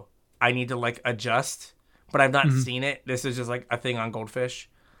 oh, I need to like adjust. But I've not seen it. This is just like a thing on Goldfish.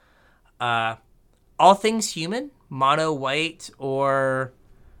 All things human, mono white or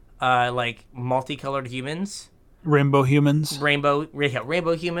like multicolored humans, Rainbow humans. rainbow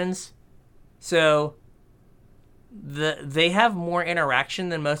humans. So they have more interaction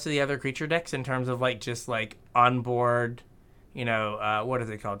than most of the other creature decks in terms of like just like onboard, what is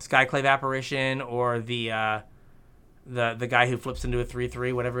it called? Skyclave Apparition, or the guy who flips into a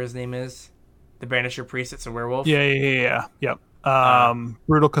 3/3, whatever his name is. The Banisher Priest, it's a werewolf. Yeah. Yep.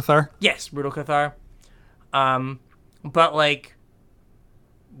 Brutal Cathar. Yes, Brutal Cathar. But like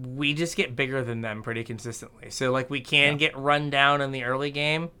we just get bigger than them pretty consistently. So like we can get run down in the early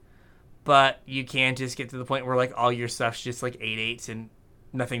game, but you can just get to the point where like all your stuff's just like 8/8s and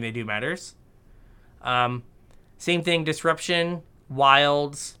nothing they do matters. Same thing, disruption,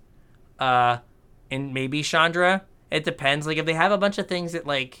 wilds, and maybe Chandra. It depends. Like if they have a bunch of things that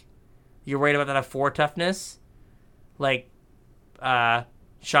like you're worried about that have 4 toughness, like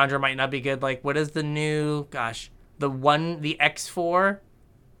Chandra might not be good. Like what is the new the X4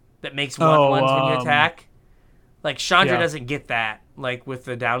 that makes 1/1s when you attack? Like Chandra doesn't get that, like with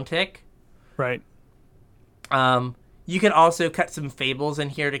the down tick. Right. You can also cut some fables in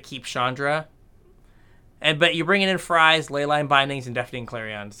here to keep Chandra. But you're bringing in Fries, Leyline Bindings, and Deafening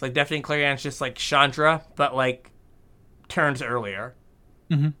Clarions. Like Deafening Clarions just like Chandra, but like turns earlier.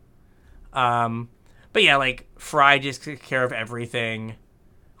 Mm-hmm. But yeah, like Fry just takes care of everything.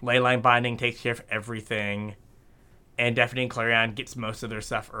 Leyline Binding takes care of everything. And Deafening Clarion gets most of their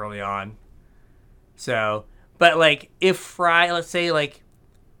stuff early on. So, but like if Fry, let's say like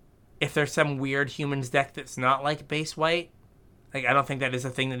if there's some weird humans deck that's not like base white, like I don't think that is a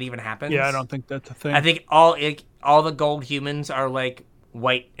thing that even happens. Yeah, I don't think that's a thing. I think all the gold humans are like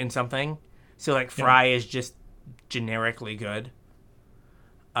white in something. So like Fry is just generically good.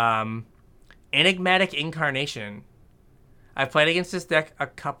 Enigmatic Incarnation. I've played against this deck a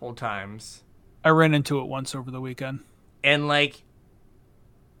couple times. I ran into it once over the weekend. And like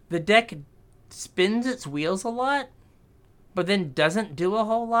the deck spins its wheels a lot, but then doesn't do a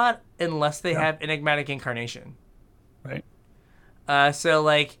whole lot unless they have Enigmatic Incarnation. Right. So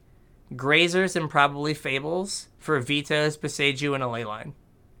like Grazers and probably Fables for Vetoes, Beseju, and a Leyline.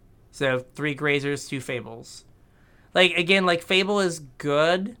 So 3 Grazers, 2 Fables. Like again, like Fable is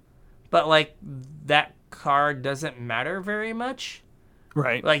good, but like that card doesn't matter very much.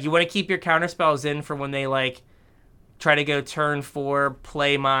 Right. Like you want to keep your counter spells in for when they like try to go turn 4,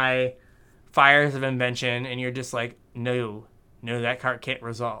 play my Fires of Invention, and you're just like, no, that card can't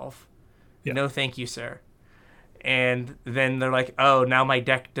resolve. Yeah. No, thank you, sir. And then they're like, oh, now my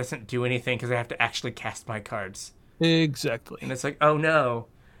deck doesn't do anything because I have to actually cast my cards. Exactly. And it's like, oh no.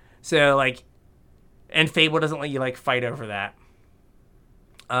 So like, and Fable doesn't let you like fight over that.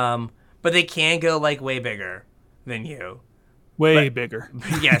 But they can go like way bigger than you. Way bigger.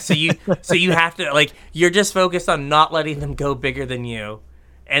 Yeah, so you have to like you're just focused on not letting them go bigger than you,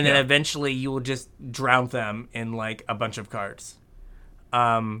 and then eventually you will just drown them in like a bunch of cards.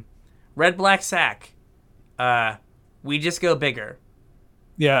 Red Black Sack. We just go bigger.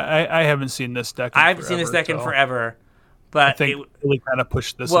 Yeah, I haven't seen this deck. I haven't seen this deck in forever, but I think it really kind of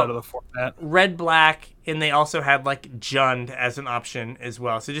pushed this out of the format. Red Black, and they also had like Jund as an option as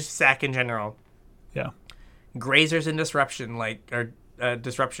well. So just Sack in general. Yeah. Grazers and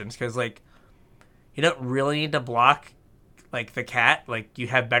disruptions, because like you don't really need to block like the cat. Like you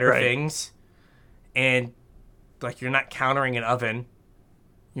have better things, and like you're not countering an oven.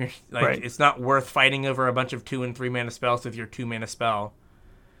 You're like it's not worth fighting over a bunch of 2 and 3 mana spells with your 2 mana spell.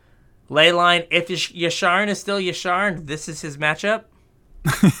 Leyline, if Yasharn is still Yasharn, this is his matchup.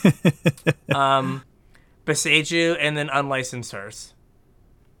 Beseju and then Unlicensed Hearse.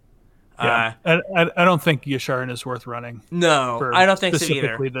 Yeah, I don't think Yasharn is worth running. No, I don't think so either.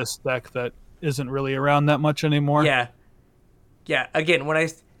 Specifically this deck that isn't really around that much anymore. Yeah. Again, when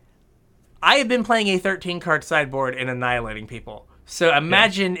I have been playing a 13-card sideboard and annihilating people. So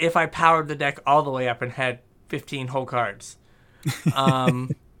imagine if I powered the deck all the way up and had 15 whole cards.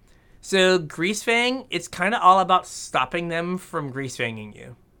 So Greasefang, it's kind of all about stopping them from Greasefanging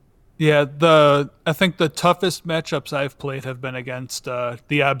you. Yeah, I think the toughest matchups I've played have been against the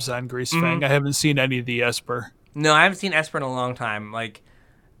Abzan Greasefang. Mm-hmm. I haven't seen any of the Esper. No, I haven't seen Esper in a long time. Like,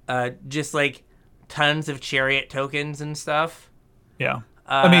 just like tons of Chariot tokens and stuff. Yeah.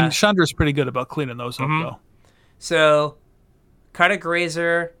 I mean, Chandra's pretty good about cleaning those up, though. So, cut a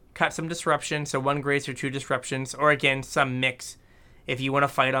Grazer, cut some Disruption, so 1 Grazer, 2 Disruptions, or again, some mix. If you want to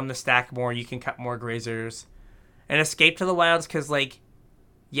fight on the stack more, you can cut more Grazers. And Escape to the Wilds, because, like,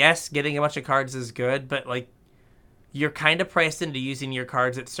 yes, getting a bunch of cards is good, but, like, you're kind of priced into using your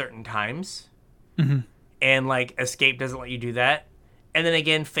cards at certain times. Mm-hmm. And, like, Escape doesn't let you do that. And then,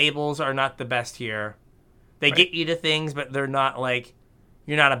 again, Fables are not the best here. They get you to things, but they're not, like...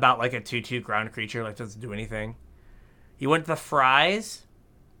 You're not about, like, a 2/2 ground creature, like, doesn't do anything. You went to the Fries,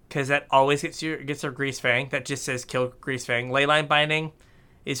 because that always gets their Greasefang. That just says kill Greasefang. Leyline Binding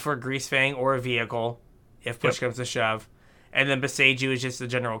is for Greasefang or a vehicle, if push comes to shove. And then Beseju is just the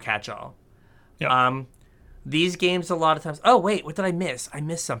general catch-all. Yep. These games, a lot of times... Oh, wait, what did I miss? I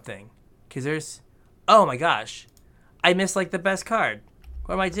missed something. Because there's... Oh, my gosh. I missed, like, the best card.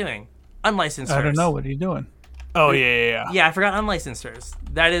 What am I doing? Unlicensed Hearse. I don't know. What are you doing? Oh yeah. Yeah, I forgot unlicensed hers.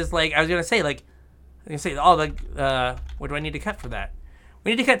 That is like I was gonna say like I was gonna say oh what do I need to cut for that?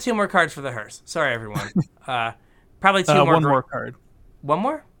 We need to cut 2 more cards for the hearse. Sorry everyone. Probably 2 more. One more card. One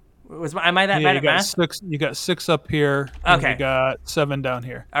more? Am I that Yeah, bad you at got math? 6. You got 6 up here, and you Okay. got 7 down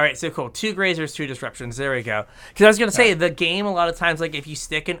here. All right, so cool. 2 grazers, 2 disruptions. There we go. Because I was gonna say the game a lot of times, like if you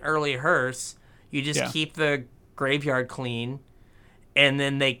stick an early hearse, you just Yeah. keep the graveyard clean, and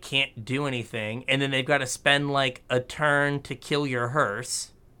then they can't do anything, and then they've got to spend like a turn to kill your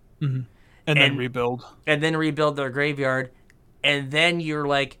hearse, And then rebuild. and then rebuild their graveyard, and then you're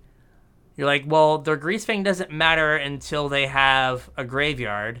like, well, their Greasefang doesn't matter until they have a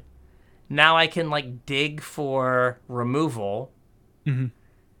graveyard. Now I can like dig for removal, and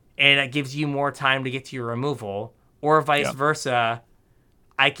it gives you more time to get to your removal, or vice versa.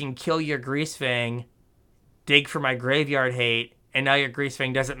 I can kill your Greasefang, dig for my graveyard hate, and now your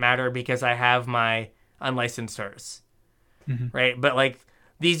Greasefang doesn't matter because I have my unlicensed hearse, right? But like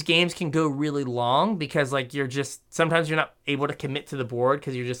these games can go really long because like sometimes you're not able to commit to the board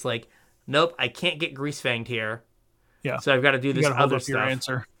because you're just like, nope, I can't get Greasefanged here, Yeah. so I've got to do this You got to hold other up your stuff.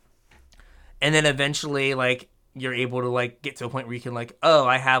 answer. And then eventually like you're able to like get to a point where you can like, oh,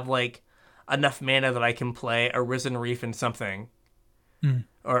 I have like enough mana that I can play a Risen Reef and something,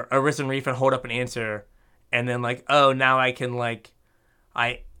 or a Risen Reef and hold up an answer, and then like, oh, now I can like,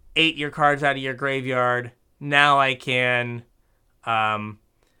 I ate your cards out of your graveyard. Now I can,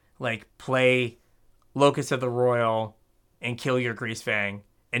 like play Locust of the Royal and kill your Greasefang,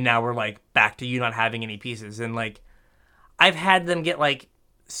 and now we're like back to you not having any pieces. And like, I've had them get like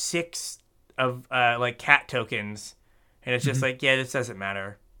 6 of like cat tokens, and it's just like, yeah, this doesn't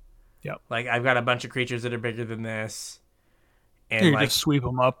matter. Yep. Like I've got a bunch of creatures that are bigger than this, and You like just sweep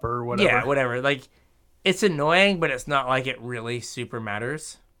them up or whatever. yeah, whatever. Like it's annoying, but it's not like it really super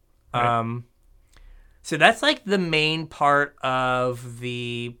matters. Right. So that's like the main part of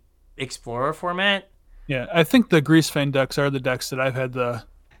the Explorer format. Yeah, I think the Greasefang decks are the decks that I've had the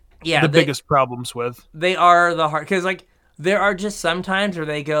Yeah, biggest problems with. they are the hard because like there are just some times where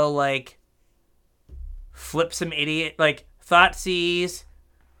they go like flip some idiot like Thoughtseize,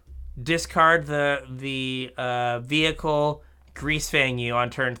 discard the vehicle, Greasefang you on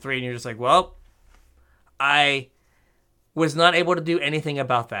turn 3, and you're just like, well, I was not able to do anything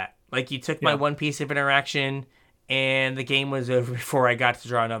about that. Like you took my Yeah. one piece of interaction, and the game was over before I got to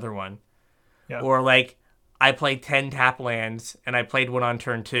draw another one. Yeah. Or like I played 10 tap lands and I played one on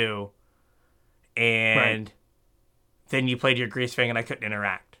turn 2, and then you played your Greasefang and I couldn't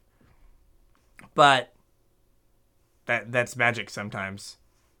interact. But that's Magic sometimes.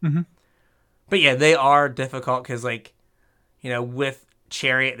 But yeah, they are difficult because like, you know, with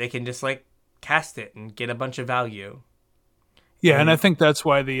Chariot they can just like cast it and get a bunch of value. Yeah, and I think that's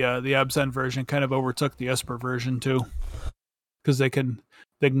why the Absent version kind of overtook the Esper version too, because they can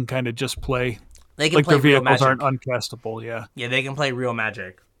kind of just play They can like play their real vehicles Magic. aren't uncastable. Yeah. Yeah, they can play real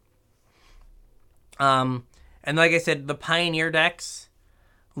Magic. And like I said, the Pioneer decks,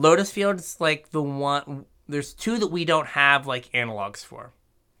 Lotus Field's like the one. There's 2 that we don't have like analogs for.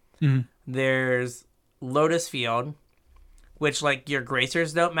 There's Lotus Field, which like your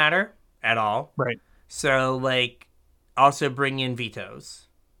Gracers don't matter at all. Right. So like, also bring in vetoes.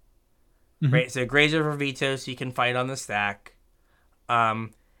 Right. So Grazer for vetoes, so you can fight on the stack.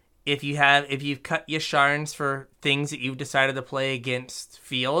 If you've cut Yasharns for things that you've decided to play against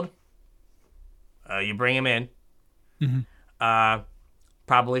field, you bring them in.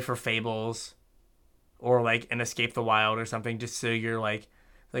 Probably for Fables, or like an Escape the Wild or something, just so you're like,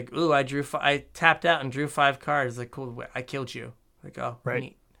 ooh, I tapped out and drew 5 cards. Like, cool, I killed you. Like, oh, Right.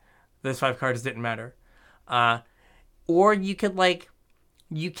 neat. Those 5 cards didn't matter. Or you could like,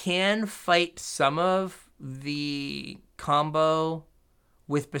 you can fight some of the combo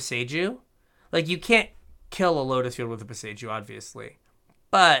with Beseju. Like, you can't kill a Lotus Field with a Beseju, obviously.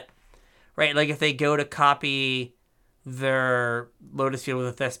 But, right, like if they go to copy their Lotus Field with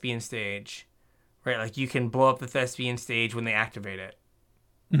a Thespian Stage, right, like you can blow up the Thespian Stage when they activate it.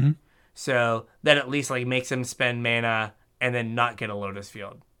 So that at least like makes them spend mana and then not get a Lotus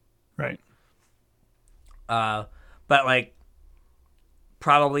Field. Right. But like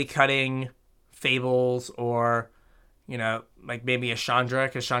probably cutting Fables, or you know, like maybe a Chandra,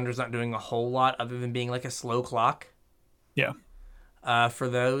 because Chandra's not doing a whole lot other than being like a slow clock. Yeah. For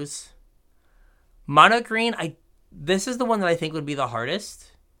those. Mono green, this is the one that I think would be the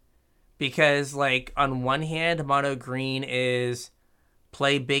hardest, because like on one hand, mono green is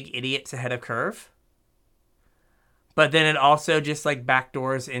play big idiots ahead of curve, but then it also just like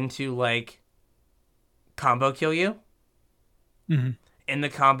backdoors into like combo kill you, and the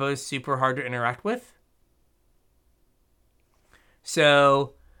combo is super hard to interact with.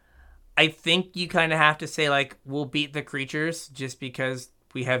 So I think you kind of have to say, like, we'll beat the creatures just because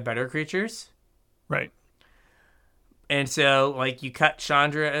we have better creatures. Right. And so, like, you cut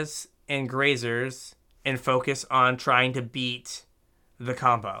Chandras and Grazers and focus on trying to beat the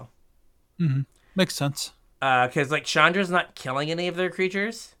combo. Makes sense. Because, like, Chandra's not killing any of their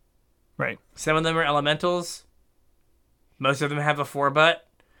creatures. Right. Some of them are elementals. Most of them have a 4-butt.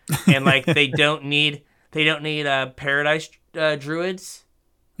 And, like, they don't need Paradise Druids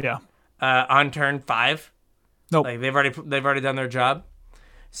Yeah. on turn 5. Nope. Like, they've already done their job.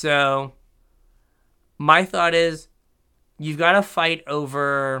 So, my thought is, you've got to fight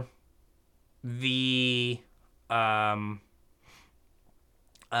over the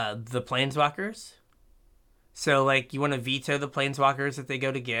planeswalkers. So, like, you want to veto the planeswalkers that they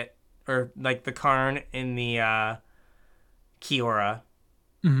go to get, or like the Karn and the Kiora,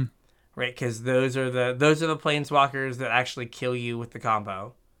 right? Because those are the planeswalkers that actually kill you with the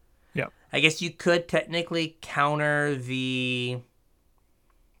combo. Yeah. I guess you could technically counter the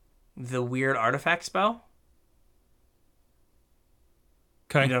weird artifact spell.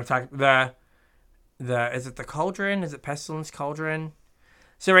 Okay. You know, the is it the Cauldron? Is it Pestilence Cauldron?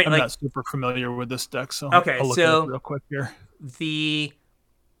 So right, I'm like, not super familiar with this deck, so okay, I'll look it so up real quick here. the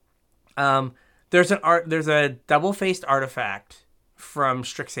there's a double-faced artifact from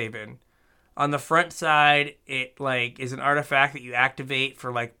Strixhaven. On the front side, it like is an artifact that you activate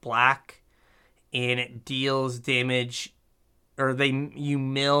for like black, and it deals damage, or you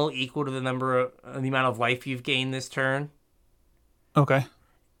mill equal to the amount of life you've gained this turn. Okay.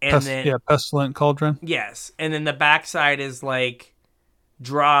 And then Pestilent Cauldron. yes, and then the backside is like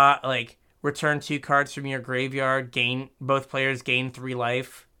return 2 cards from your graveyard, both players gain 3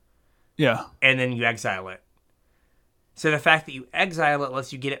 life, Yeah. and then you exile it. So the fact that you exile it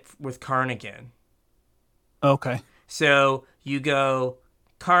lets you get it with Karn again. Okay. So you go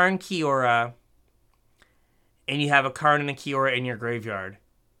Karn Kiora, and you have a Karn and a Kiora in your graveyard.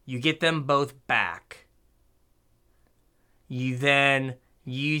 You get them both back. You then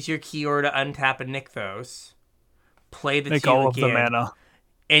use your Kiora to untap a Nykthos, play the Make 2 all again, of the mana.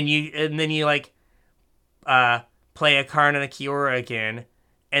 and then you like play a Karn and a Kiora again,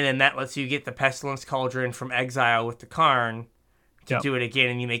 and then that lets you get the Pestilence Cauldron from exile with the Karn to do it again,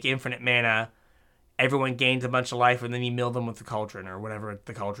 and you make infinite mana. Everyone gains a bunch of life, and then you mill them with the Cauldron or whatever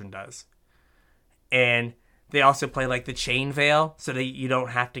the Cauldron does. And they also play like the Chain Veil, so that you don't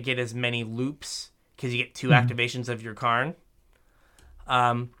have to get as many loops because you get 2 activations of your Karn.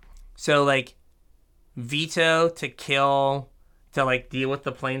 So like veto to kill to like deal with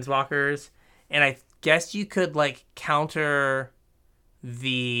the planeswalkers, and I guess you could like counter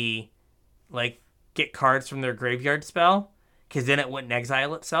the like get cards from their graveyard spell, because then it wouldn't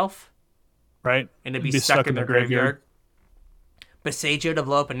exile itself, Right. and it'd be stuck in their graveyard. Besagio to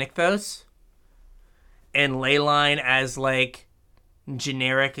blow up a Nykthos, and Leyline as like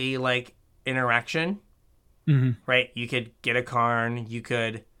generically like interaction. Right? You could get a Karn, you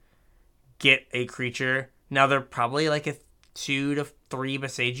could get a creature. Now they're probably like a 2 to 3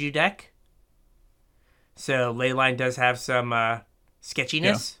 Besagio deck. So Leyline does have some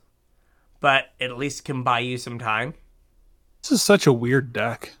sketchiness, but it at least can buy you some time. This is such a weird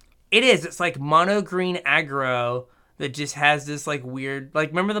deck. It is. It's like mono green aggro that just has this like weird, like,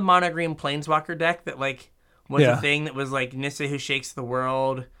 remember the mono green Planeswalker deck that like was a thing that was like Nissa Who Shakes the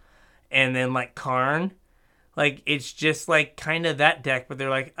World and then like Karn? Like, it's just like kind of that deck, but they're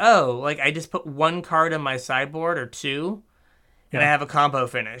like, oh, like I just put 1 card on my sideboard or 2 and I have a combo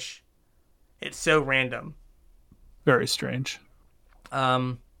finish. It's so random. Very strange.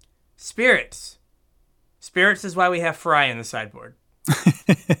 Spirits. Spirits is why we have Fry in the sideboard.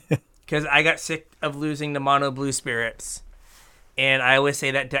 Because I got sick of losing to mono blue Spirits. And I always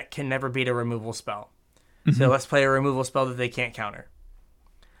say that deck can never beat a removal spell. So let's play a removal spell that they can't counter.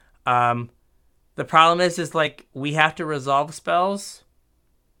 The problem is like we have to resolve spells.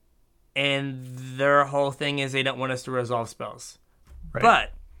 And their whole thing is they don't want us to resolve spells. Right.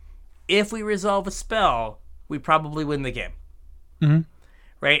 But if we resolve a spell, we probably win the game.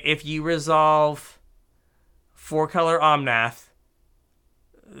 Right? If you resolve 4-color Omnath,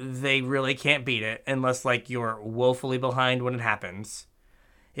 they really can't beat it unless like you're woefully behind when it happens.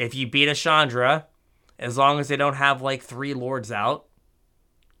 If you beat a Chandra, as long as they don't have like 3 lords out,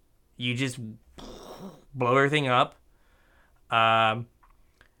 you just blow everything up.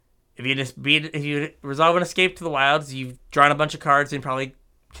 If you resolve an Escape to the Wilds, you've drawn a bunch of cards and probably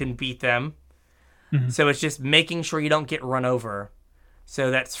can beat them. So it's just making sure you don't get run over.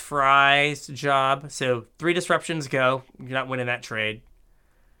 So that's Fry's job. So 3 disruptions go. You're not winning that trade.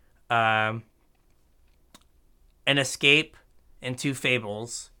 An Escape and 2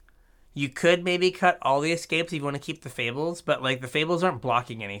 Fables. You could maybe cut all the escapes if you want to keep the Fables, but like the Fables aren't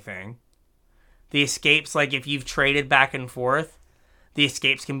blocking anything. The escapes, like if you've traded back and forth, the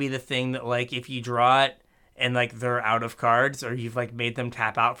escapes can be the thing that like if you draw it and like they're out of cards or you've like made them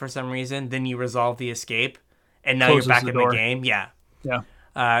tap out for some reason, then you resolve the escape and now Closes you're back the in door. the game. Yeah. Yeah.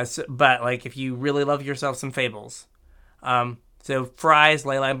 But like if you really love yourself some Fables. So Fries,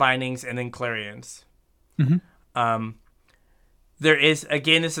 Leyline Bindings, and then Clarions. There is,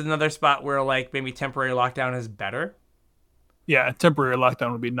 again, this is another spot where like maybe temporary lockdown is better. Yeah, temporary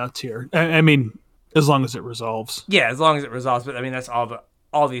lockdown would be nuts here. I mean, as long as it resolves. Yeah, as long as it resolves. But I mean, that's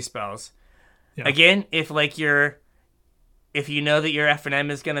all these spells. Yeah. Again, if you know that your F&M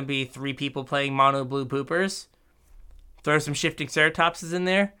is going to be 3 people playing mono blue poopers, throw some shifting ceratopses in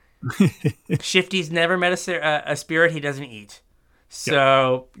there. Shifty's never met a spirit he doesn't eat,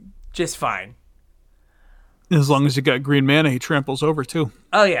 so just fine. As long as you got green mana, he tramples over too.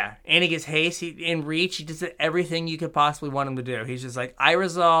 Oh yeah, and he gets haste. In reach, he does everything you could possibly want him to do. He's just like, I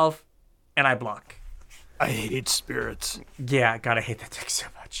resolve, and I block. I hate spirits. Yeah, God, I hate that deck so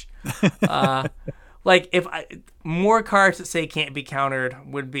much. Like if more cards that say can't be countered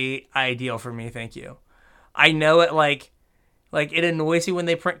would be ideal for me. Thank you. I know it like it annoys you when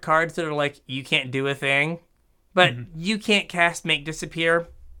they print cards that are like you can't do a thing, but you can't cast Make Disappear.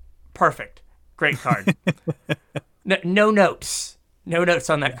 Perfect. Great card. No notes. No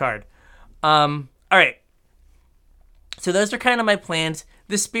notes on that card. All right. So those are kind of my plans.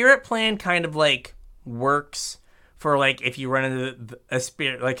 The spirit plan kind of like works for like if you run into a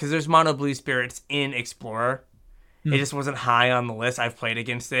spirit, like because there's mono blue spirits in Explorer. It just wasn't high on the list. I've played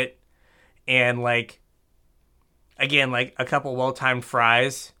against it, and like again, like a couple well-timed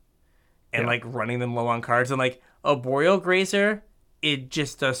Fries, and like running them low on cards, and like a Boreal Grazer, it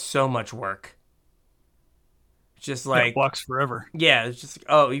just does so much work. Just like It blocks forever. yeah, it's just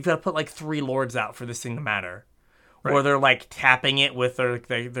you've got to put like 3 lords out for this thing to matter, or they're like tapping it with their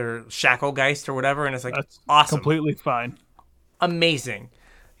Shacklegeist or whatever, and it's like That's awesome, completely fine. amazing.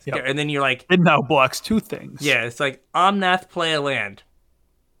 Yep. And then you're like, It now blocks 2 things. yeah, it's like Omnath, play a land.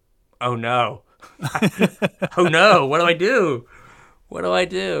 Oh no, oh no, what do I do? What do I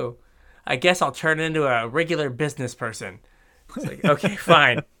do? I guess I'll turn into a regular business person. It's like okay,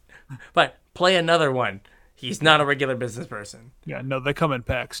 fine, but play another one. He's not a regular business person. Yeah, no, they come in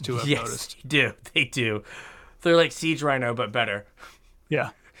packs too, I've noticed. They do. They're like Siege Rhino, but better.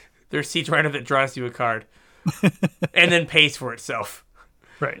 Yeah. They're Siege Rhino that draws you a card and then pays for itself.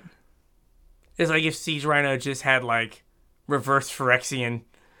 Right. It's like if Siege Rhino just had like reverse Phyrexian,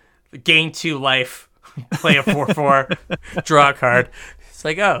 gain 2 life, play a 4/4, draw a card. It's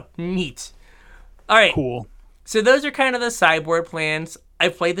like, oh, neat. All right. Cool. So those are kind of the sideboard plans.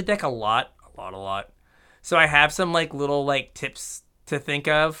 I've played the deck a lot. So I have some like little like tips to think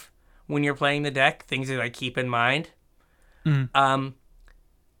of when you're playing the deck, things that I keep in mind. Against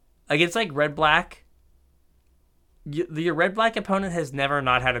like red black, your red black opponent has never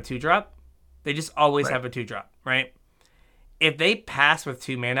not had a 2-drop. They just always have a 2-drop, right? If they pass with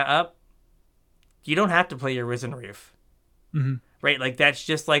 2 mana up, you don't have to play your Risen Reef, right? Like that's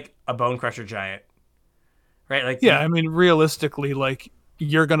just like a Bone Crusher Giant, right? Like Yeah, I mean, realistically, like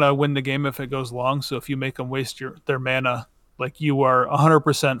you're gonna win the game if it goes long. So if you make them waste their mana, like you are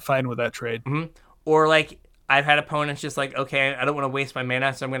 100% fine with that trade. Or like I've had opponents just like, okay, I don't want to waste my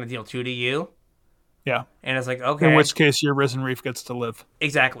mana, so I'm going to deal 2 to you. Yeah. And it's like, okay. In which case, your Risen Reef gets to live.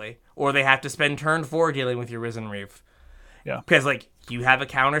 Exactly. Or they have to spend turn 4 dealing with your Risen Reef. Yeah. Because like you have a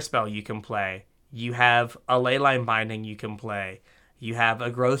counter spell you can play. You have a Leyline Binding you can play. You have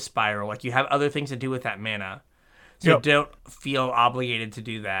a Growth Spiral. Like you have other things to do with that mana. So don't feel obligated to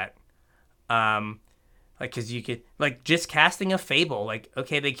do that. Like, because you could, like, just casting a Fable. Like,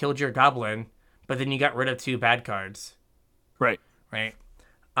 okay, they killed your Goblin, but then you got rid of 2 bad cards. Right. Right.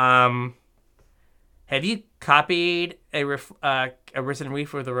 Have you copied a Risen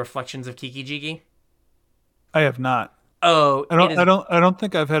Reef with the Reflections of Kiki Jiki? I have not. Oh, I don't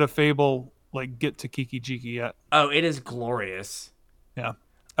think I've had a Fable like get to Kiki Jiki yet. Oh, it is glorious. Yeah.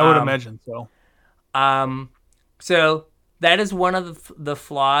 I would imagine so. So that is one of the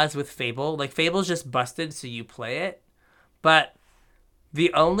flaws with Fable. Like, Fable's just busted, so you play it. But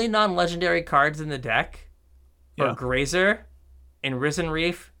the only non-legendary cards in the deck are Grazer and Risen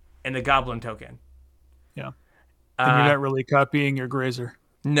Reef and the Goblin token. Yeah. And you're not really copying your Grazer.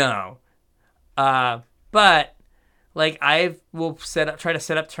 No. But, like, I will try to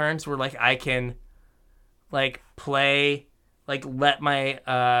set up turns where, like, I can, like, play, like, let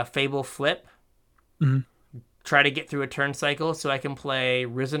my Fable flip. Try to get through a turn cycle so I can play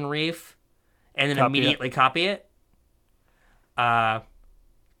Risen Reef and then immediately copy it.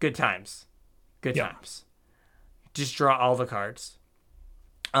 Good times. Good Yeah. times. Just draw all the cards.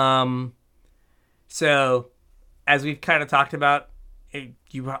 So as we've kind of talked about,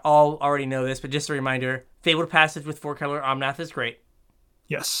 you all already know this, but just a reminder, Fabled Passage with 4-color Omnath is great,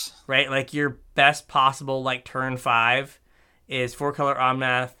 Yes. right? Like your best possible like turn 5 is 4-color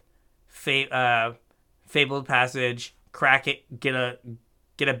Omnath, Fabled Passage, crack it, get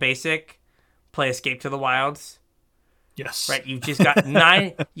a basic, play Escape to the Wilds. Yes. Right, you've just got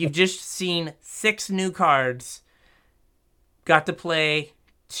 9. You've just seen 6 new cards. Got to play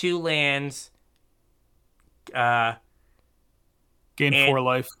 2 lands. Gain and- 4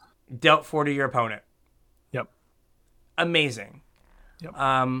 life. Dealt 4 to your opponent. Yep. Amazing. Yep.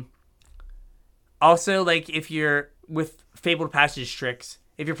 Also, like if you're with Fabled Passage tricks,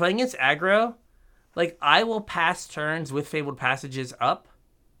 if you're playing against aggro, like I will pass turns with Fabled Passages up.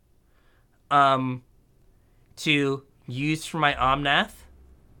 To use for my Omnath.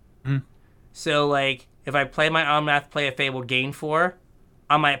 Mhm. So like if I play my Omnath, play a Fabled, gain 4,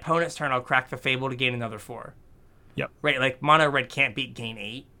 on my opponent's turn I'll crack the Fable to gain another 4. Yep. Right, like mono red can't beat gain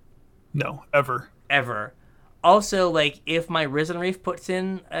 8 No, ever. ever. Also, like if my Risen Reef puts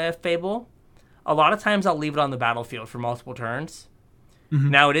in a Fable, a lot of times I'll leave it on the battlefield for multiple turns.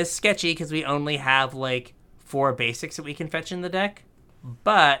 Now it is sketchy because we only have like 4 basics that we can fetch in the deck,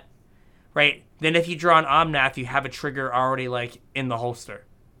 but right then if you draw an Omnath, you have a trigger already like in the holster.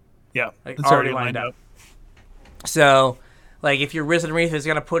 Yeah. Like, It's already lined up. So, like, if your Risen Reef is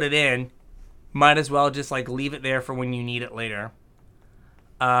going to put it in, might as well just, like, leave it there for when you need it later.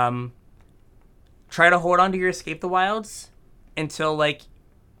 Try to hold on to your Escape the Wilds until, like,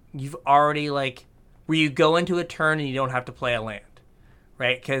 you've already, like, where you go into a turn and you don't have to play a land.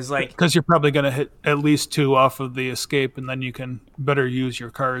 Right? Because, like... Because you're probably going to hit at least 2 off of the escape, and then you can better use your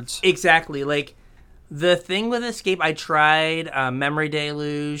cards. Exactly. Like, the thing with Escape, I tried Memory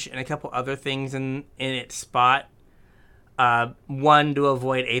Deluge and a couple other things in its spot. 1, to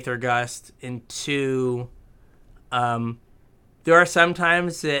avoid Aether Gust, and 2, there are some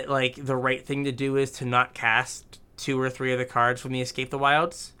times that, like, the right thing to do is to not cast 2 or 3 of the cards from the Escape the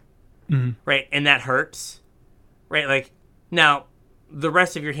Wilds. Mhm. Right? And that hurts. Right? Like, now, the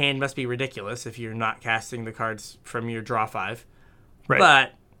rest of your hand must be ridiculous if you're not casting the cards from your draw 5. Right.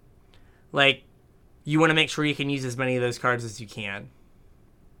 But, like, you want to make sure you can use as many of those cards as you can.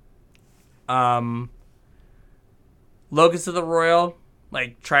 Locust of the Royal,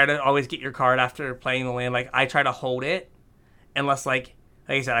 like, try to always get your card after playing the land. Like, I try to hold it, unless, like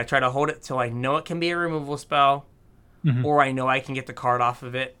I said, I try to hold it till I know it can be a removal spell, or I know I can get the card off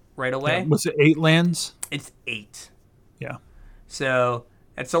of it right away. Yeah. Was it 8 lands? It's 8. Yeah. So,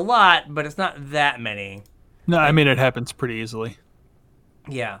 it's a lot, but it's not that many. No, I mean, it happens pretty easily.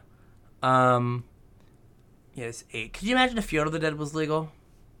 Yeah. Yeah, it's 8. Could you imagine if Field of the Dead was legal?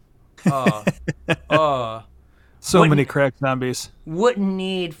 Oh. So Wouldn't- many cracked zombies. Wouldn't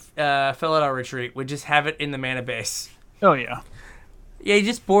need Felidar Retreat. Would just have it in the mana base. Oh, yeah. Yeah, you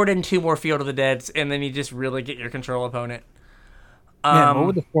just board in 2 more Field of the Deads, and then you just really get your control opponent. Man, what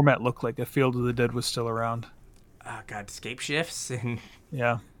would the format look like if Field of the Dead was still around? Oh, God, Scape Shifts and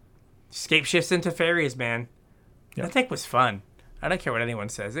Yeah. Scape Shifts into Fairies, man. Yeah. That deck was fun. I don't care what anyone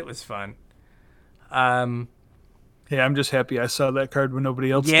says. It was fun. Hey, I'm just happy I saw that card when nobody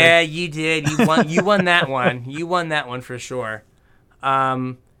else Yeah, did. you did. You won. You won that one. You won that one for sure.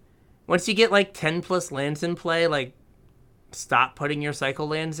 Once you get like 10 plus lands in play, like stop putting your cycle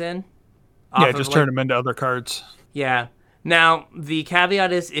lands in. Yeah, Off of, just like- turn them into other cards. Yeah. Now the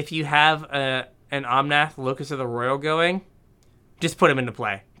caveat is if you have an Omnath Locust of the Royal going, just put them into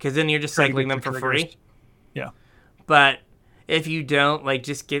play because then you're just Try to cycling get them the for triggers. free. Yeah. But if you don't, like,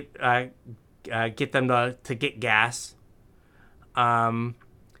 just get them to get gas. Like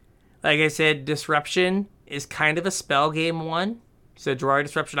I said, Disruption is kind of a spell game 1. So draw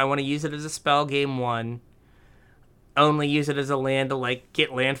Disruption. I want to use it as a spell game 1. Only use it as a land to like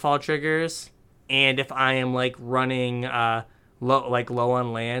get landfall triggers. And if I am like running low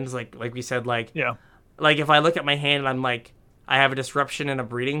on lands, like we said, like Yeah. like if I look at my hand and I'm like I have a Disruption and a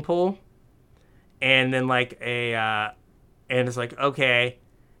Breeding Pool, and then like and it's like okay,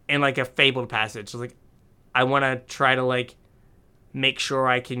 and like a Fabled Passage. So like I want to try to like make sure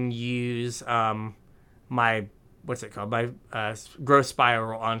I can use my what's it called, my Growth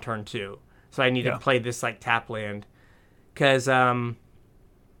Spiral on turn 2. So I need to play this like tap land because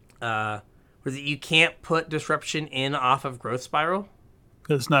was it you can't put Disruption in off of Growth Spiral?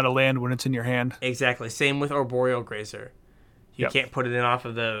 Because it's not a land when it's in your hand. Exactly. Same with Arboreal Grazer. You Yep. can't put it in off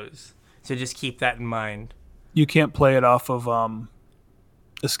of those. So just keep that in mind. You can't play it off of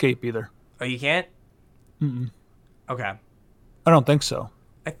Escape either. Oh, you can't? Mm-mm. Okay. I don't think so.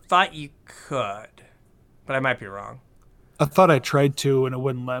 I thought you could, but I might be wrong. I thought I tried to and it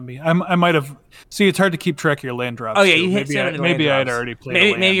wouldn't let me. I might have. See, it's hard to keep track of your land drops. Oh yeah, too. you hit so many land maybe I had drops. already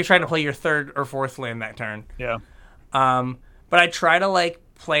played. Maybe you're trying to play your third or fourth land that turn. Yeah. But I try to like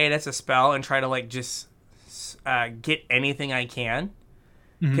play it as a spell and try to like just get anything I can,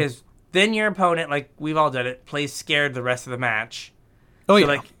 because then your opponent, like we've all done it, plays scared the rest of the match. Oh So yeah.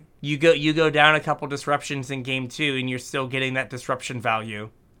 like you go down a couple disruptions in game 2 and you're still getting that disruption value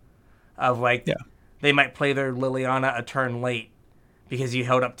of like Yeah. they might play their Liliana a turn late because you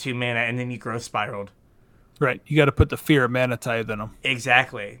held up 2 mana and then you growth spiraled. Right. You got to put the fear of mana tithe in them.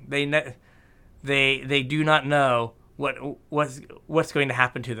 Exactly. They do not know what's going to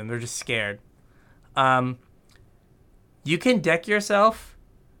happen to them. They're just scared. You can deck yourself,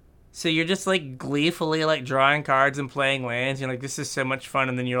 so you're just like gleefully like drawing cards and playing lands. You're like, this is so much fun,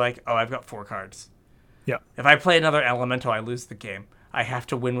 and then you're like, oh, I've got 4 cards. Yeah. If I play another elemental, I lose the game. I have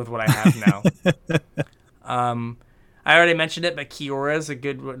to win with what I have now. I already mentioned it, but Kiora is a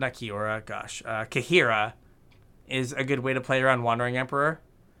good, not Kiora, gosh, Kahira is a good way to play around Wandering Emperor.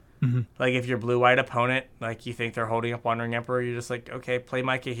 Like if your blue-white opponent, like you think they're holding up Wandering Emperor, you're just like, okay, play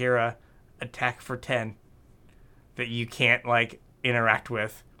my Kahira, attack for 10 that you can't like interact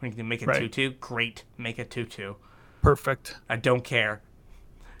with. When you can make a 2/2, great, make a 2/2. Perfect. I don't care.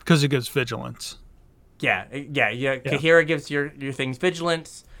 Because it gives vigilance. Yeah. Kahira gives your things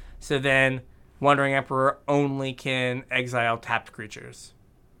vigilance, so then Wandering Emperor only can exile tapped creatures.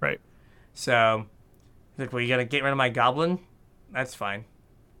 Right. So, like, well, you gotta get rid of my goblin? That's fine.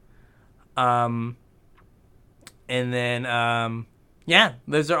 And then, yeah,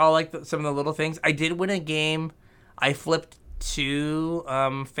 those are all, like, some of the little things. I did win a game. I flipped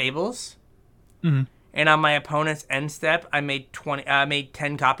 2 Fables. And on my opponent's end step, I made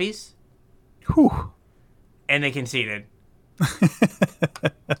 10 copies. Whew. And they conceded.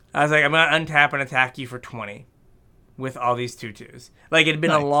 I was like, I'm going to untap and attack you for 20 with all these 2/2s. Like, it had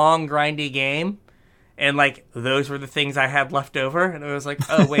been a long, grindy game, and, like, those were the things I had left over, and it was like,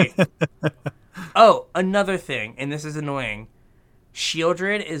 oh, wait. Oh, another thing, and this is annoying.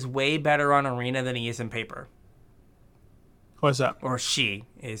 Shieldred is way better on Arena than he is in paper. What is that? Or she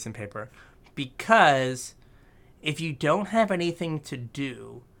is in paper. Because if you don't have anything to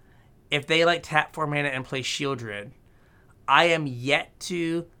do, if they, like, tap 4 mana and play Shieldred, I am yet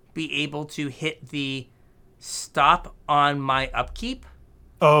to be able to hit the stop on my upkeep.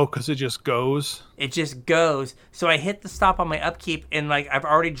 Oh, because it just goes? It just goes. So I hit the stop on my upkeep, and, like, I've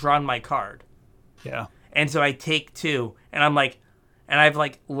already drawn my card. Yeah. And so I take 2, and I'm like, and I've,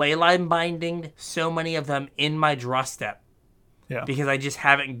 like, leyline binding so many of them in my draw step. Yeah. Because I just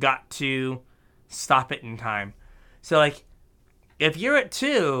haven't got to stop it in time. So, like, if you're at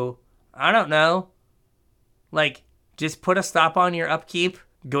 2, I don't know, like, just put a stop on your upkeep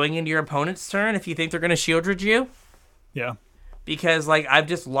going into your opponent's turn if you think they're going to Shieldred you. Yeah. Because, like, I've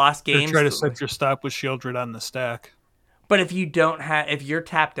just lost Or games. try to set your stop with Shieldred on the stack. But if you don't have, if you're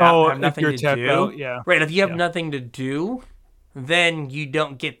tapped out and have nothing to tapped do, out, yeah. Right, if you have nothing to do, then you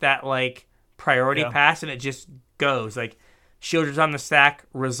don't get that, like, priority pass, and it just goes. Like, Shieldred's on the stack,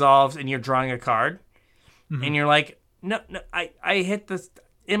 resolves, and you're drawing a card. And you're like, no, I hit this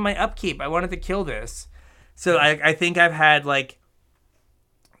in my upkeep. I wanted to kill this. So I think I've had, like,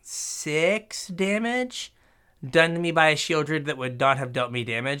 6 damage done to me by a Shieldred that would not have dealt me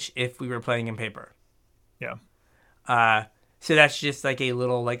damage if we were playing in paper. Yeah. So that's just like a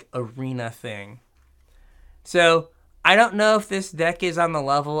little like arena thing. So I don't know if this deck is on the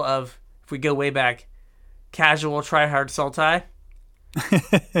level of, if we go way back, casual tryhard Sultai.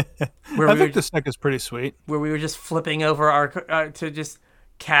 I think this deck is pretty sweet. Where we were just flipping over our to just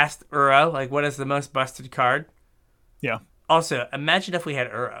cast Uro. Like, what is the most busted card? Yeah. Also, imagine if we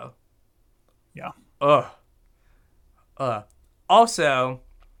had Uro. Yeah. Also,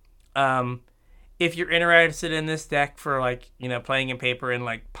 if you're interested in this deck for, like, you know, playing in paper and,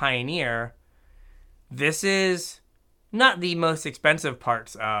 like, Pioneer, this is not the most expensive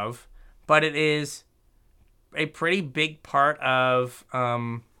parts of, but it is a pretty big part of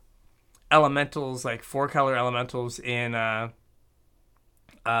elementals, like 4-color elementals in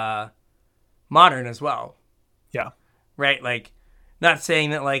Modern as well. Yeah. Right? Like, not saying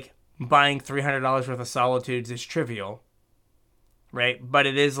that, like, buying $300 worth of Solitudes is trivial. Right? But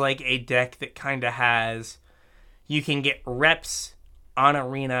it is like a deck that kind of has, you can get reps on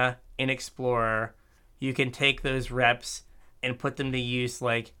Arena in Explorer. You can take those reps and put them to use,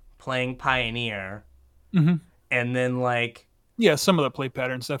 like, playing Pioneer. And then, like... Yeah, some of the play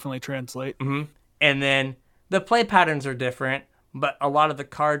patterns definitely translate. And then the play patterns are different, but a lot of the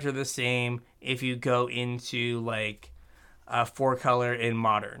cards are the same if you go into, like, four color in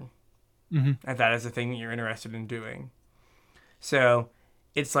Modern. Mhm. If that is a thing that you're interested in doing. So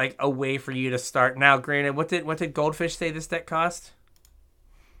it's like a way for you to start. Now, granted, what did Goldfish say this deck cost?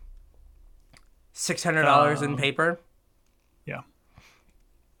 $600 in paper. Yeah.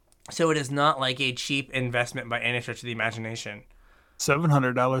 So it is not like a cheap investment by any stretch of the imagination.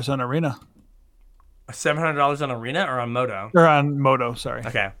 $700 on Arena. $700 on Arena or on Moto? Or on Moto, sorry.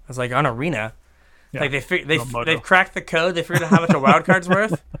 Okay, I was like, on Arena. Yeah. Like Moto. they've cracked the code. They figured out how much a wild card's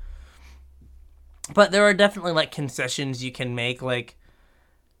worth. But there are definitely like concessions you can make, like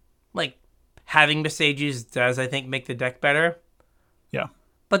having Besages does, I think, make the deck better. Yeah.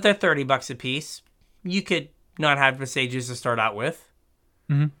 But they're $30 a piece. You could not have Besages to start out with,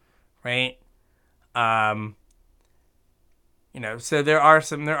 right? So there are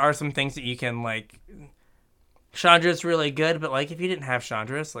some things that you can like. Chandra's really good, but like if you didn't have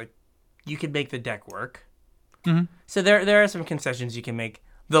Chandra's, like you could make the deck work. So there are some concessions you can make.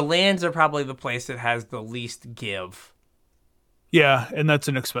 The lands are probably the place that has the least give. Yeah, and that's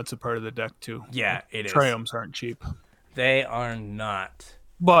an expensive part of the deck too. Yeah, it is. Triomes aren't cheap. They are not.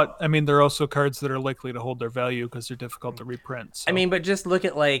 But, I mean, they're also cards that are likely to hold their value because they're difficult to reprint. So. I mean, but just look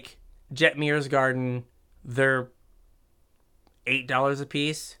at, like, Jetmir's Garden. They're $8 a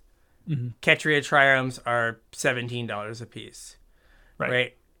piece. Ketria Triomes are $17 a piece.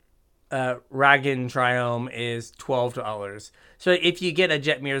 Right? Ragan Triome is $12. So if you get a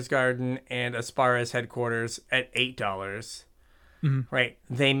Jetmir's Garden and a Spara's Headquarters at $8, right,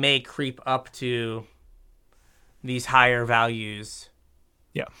 they may creep up to these higher values.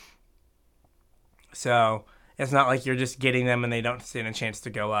 Yeah. So it's not like you're just getting them and they don't stand a chance to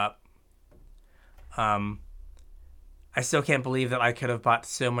go up. I still can't believe that I could have bought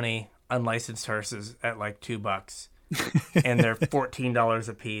so many unlicensed hearses at like $2 and they're $14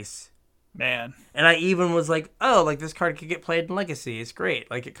 a piece. Man. And I even was like, oh, like this card could get played in Legacy. It's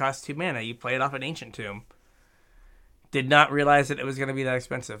great. Like it costs 2 mana. You play it off an Ancient Tomb. Did not realize that it was going to be that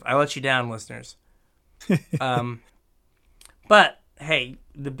expensive. I let you down, listeners. But hey,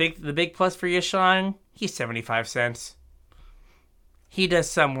 the big plus for Yashawn, he's 75 cents. He does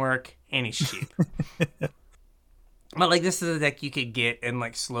some work and he's cheap. But like this is a deck you could get and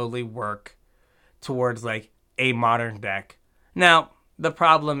like slowly work towards like a modern deck. Now, the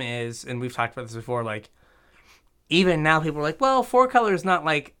problem is, and we've talked about this before, like even now people are like, well, 4-color is not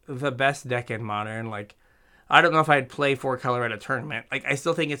like the best deck in modern. Like I don't know if I'd play 4-color at a tournament. Like I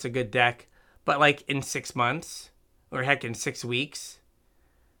still think it's a good deck, but like in 6 months or heck in 6 weeks,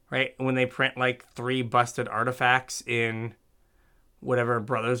 right? When they print like 3 busted artifacts in whatever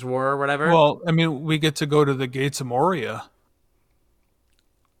Brothers War or whatever. Well, I mean, we get to go to the Gates of Moria.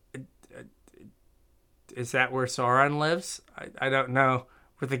 Is that where Sauron lives? I don't know.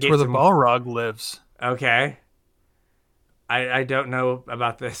 Where the Balrog lives. Okay. I don't know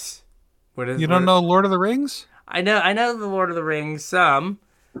about this. You don't know Lord of the Rings? I know the Lord of the Rings some.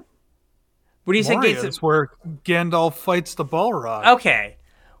 What do you say? Moria is where Gandalf fights the Balrog. Okay.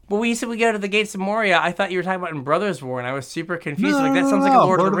 Well, when you said we go to the Gates of Moria, I thought you were talking about in Brothers War, and I was super confused. Like that sounds like a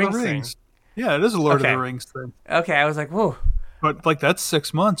Lord of the Rings thing. Yeah, it is a Lord of the Rings thing. Okay, I was like, whoa. But like that's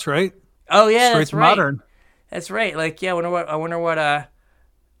 6 months, right? Oh yeah, that's right. Modern. That's right. Like yeah, I wonder what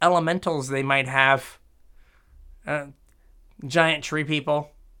elementals they might have. Giant tree people.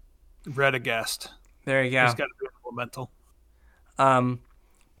 Radagast. There you go. He's got to be an elemental.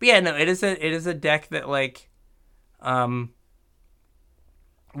 But yeah, no, it is a deck that like, well,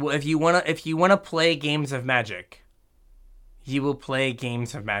 if you wanna play games of Magic, you will play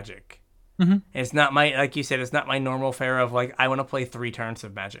games of Magic. Mm-hmm. It's not like you said, it's not my normal fare of like I want to play 3 turns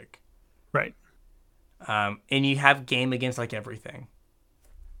of Magic. Right. And you have game against like everything.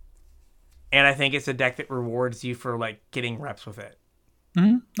 And I think it's a deck that rewards you for like getting reps with it.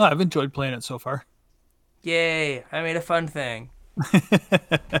 Mm-hmm. No, I've enjoyed playing it so far. Yay! I made a fun thing.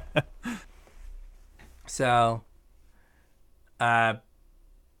 So, got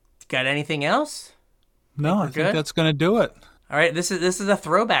anything else? No, I think that's gonna do it. All right, this is a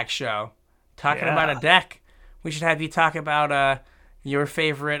throwback show, talking about a deck. We should have you talk about your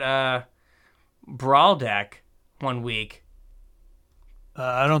favorite Brawl deck one week.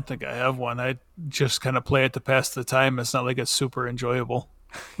 I don't think I have one. I just kind of play it to pass the time. It's not like it's super enjoyable.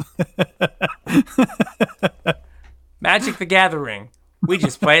 Magic the Gathering. We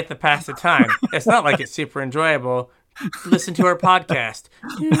just play it to pass the time. It's not like it's super enjoyable. Listen to our podcast.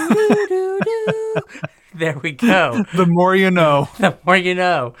 There we go. The more you know. The more you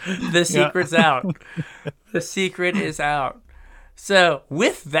know. The secret's out. The secret is out. So,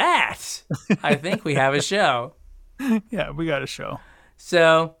 with that, I think we have a show. Yeah, we got a show.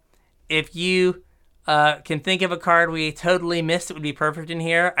 So, if you can think of a card we totally missed that would be perfect in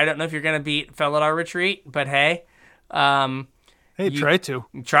here. I don't know if you're going to beat Felidar Retreat, but hey. Try to.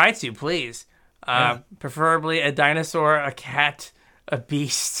 Try to, please. Preferably a dinosaur, a cat, a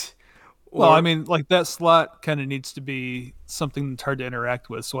beast. Well, I mean, like that slot kind of needs to be something that's hard to interact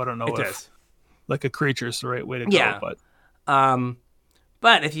with, so I don't know if like a creature is the right way to go.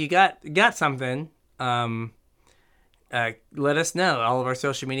 But if you got something, let us know. All of our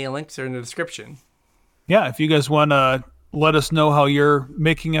social media links are in the description. Yeah, if you guys want to let us know how you're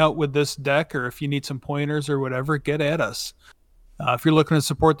making out with this deck, or if you need some pointers or whatever, get at us. If you're looking to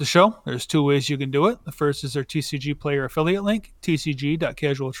support the show, there's two ways you can do it. The first is our TCG Player affiliate link,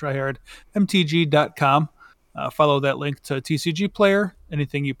 tcg.casualtryhardmtg.com. Follow that link to TCG Player.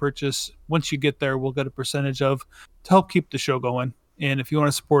 Anything you purchase, once you get there, we'll get a percentage of to help keep the show going. And if you want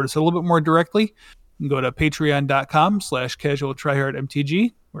to support us a little bit more directly, you can go to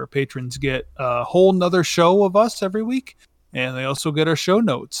patreon.com/casualtryhardmtg, where patrons get a whole nother show of us every week. And they also get our show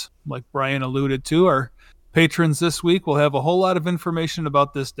notes. Like Brian alluded to, our patrons this week will have a whole lot of information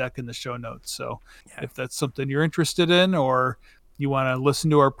about this deck in the show notes. So if that's something you're interested in, or you want to listen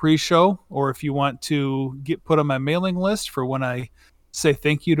to our pre-show, or if you want to get put on my mailing list for when I say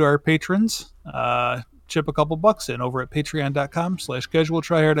thank you to our patrons, chip a couple bucks in over at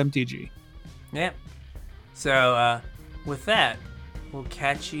patreon.com/casualtryhardmtg. Yeah. So with that, we'll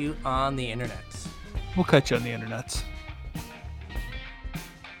catch you on the internet. We'll catch you on the internets.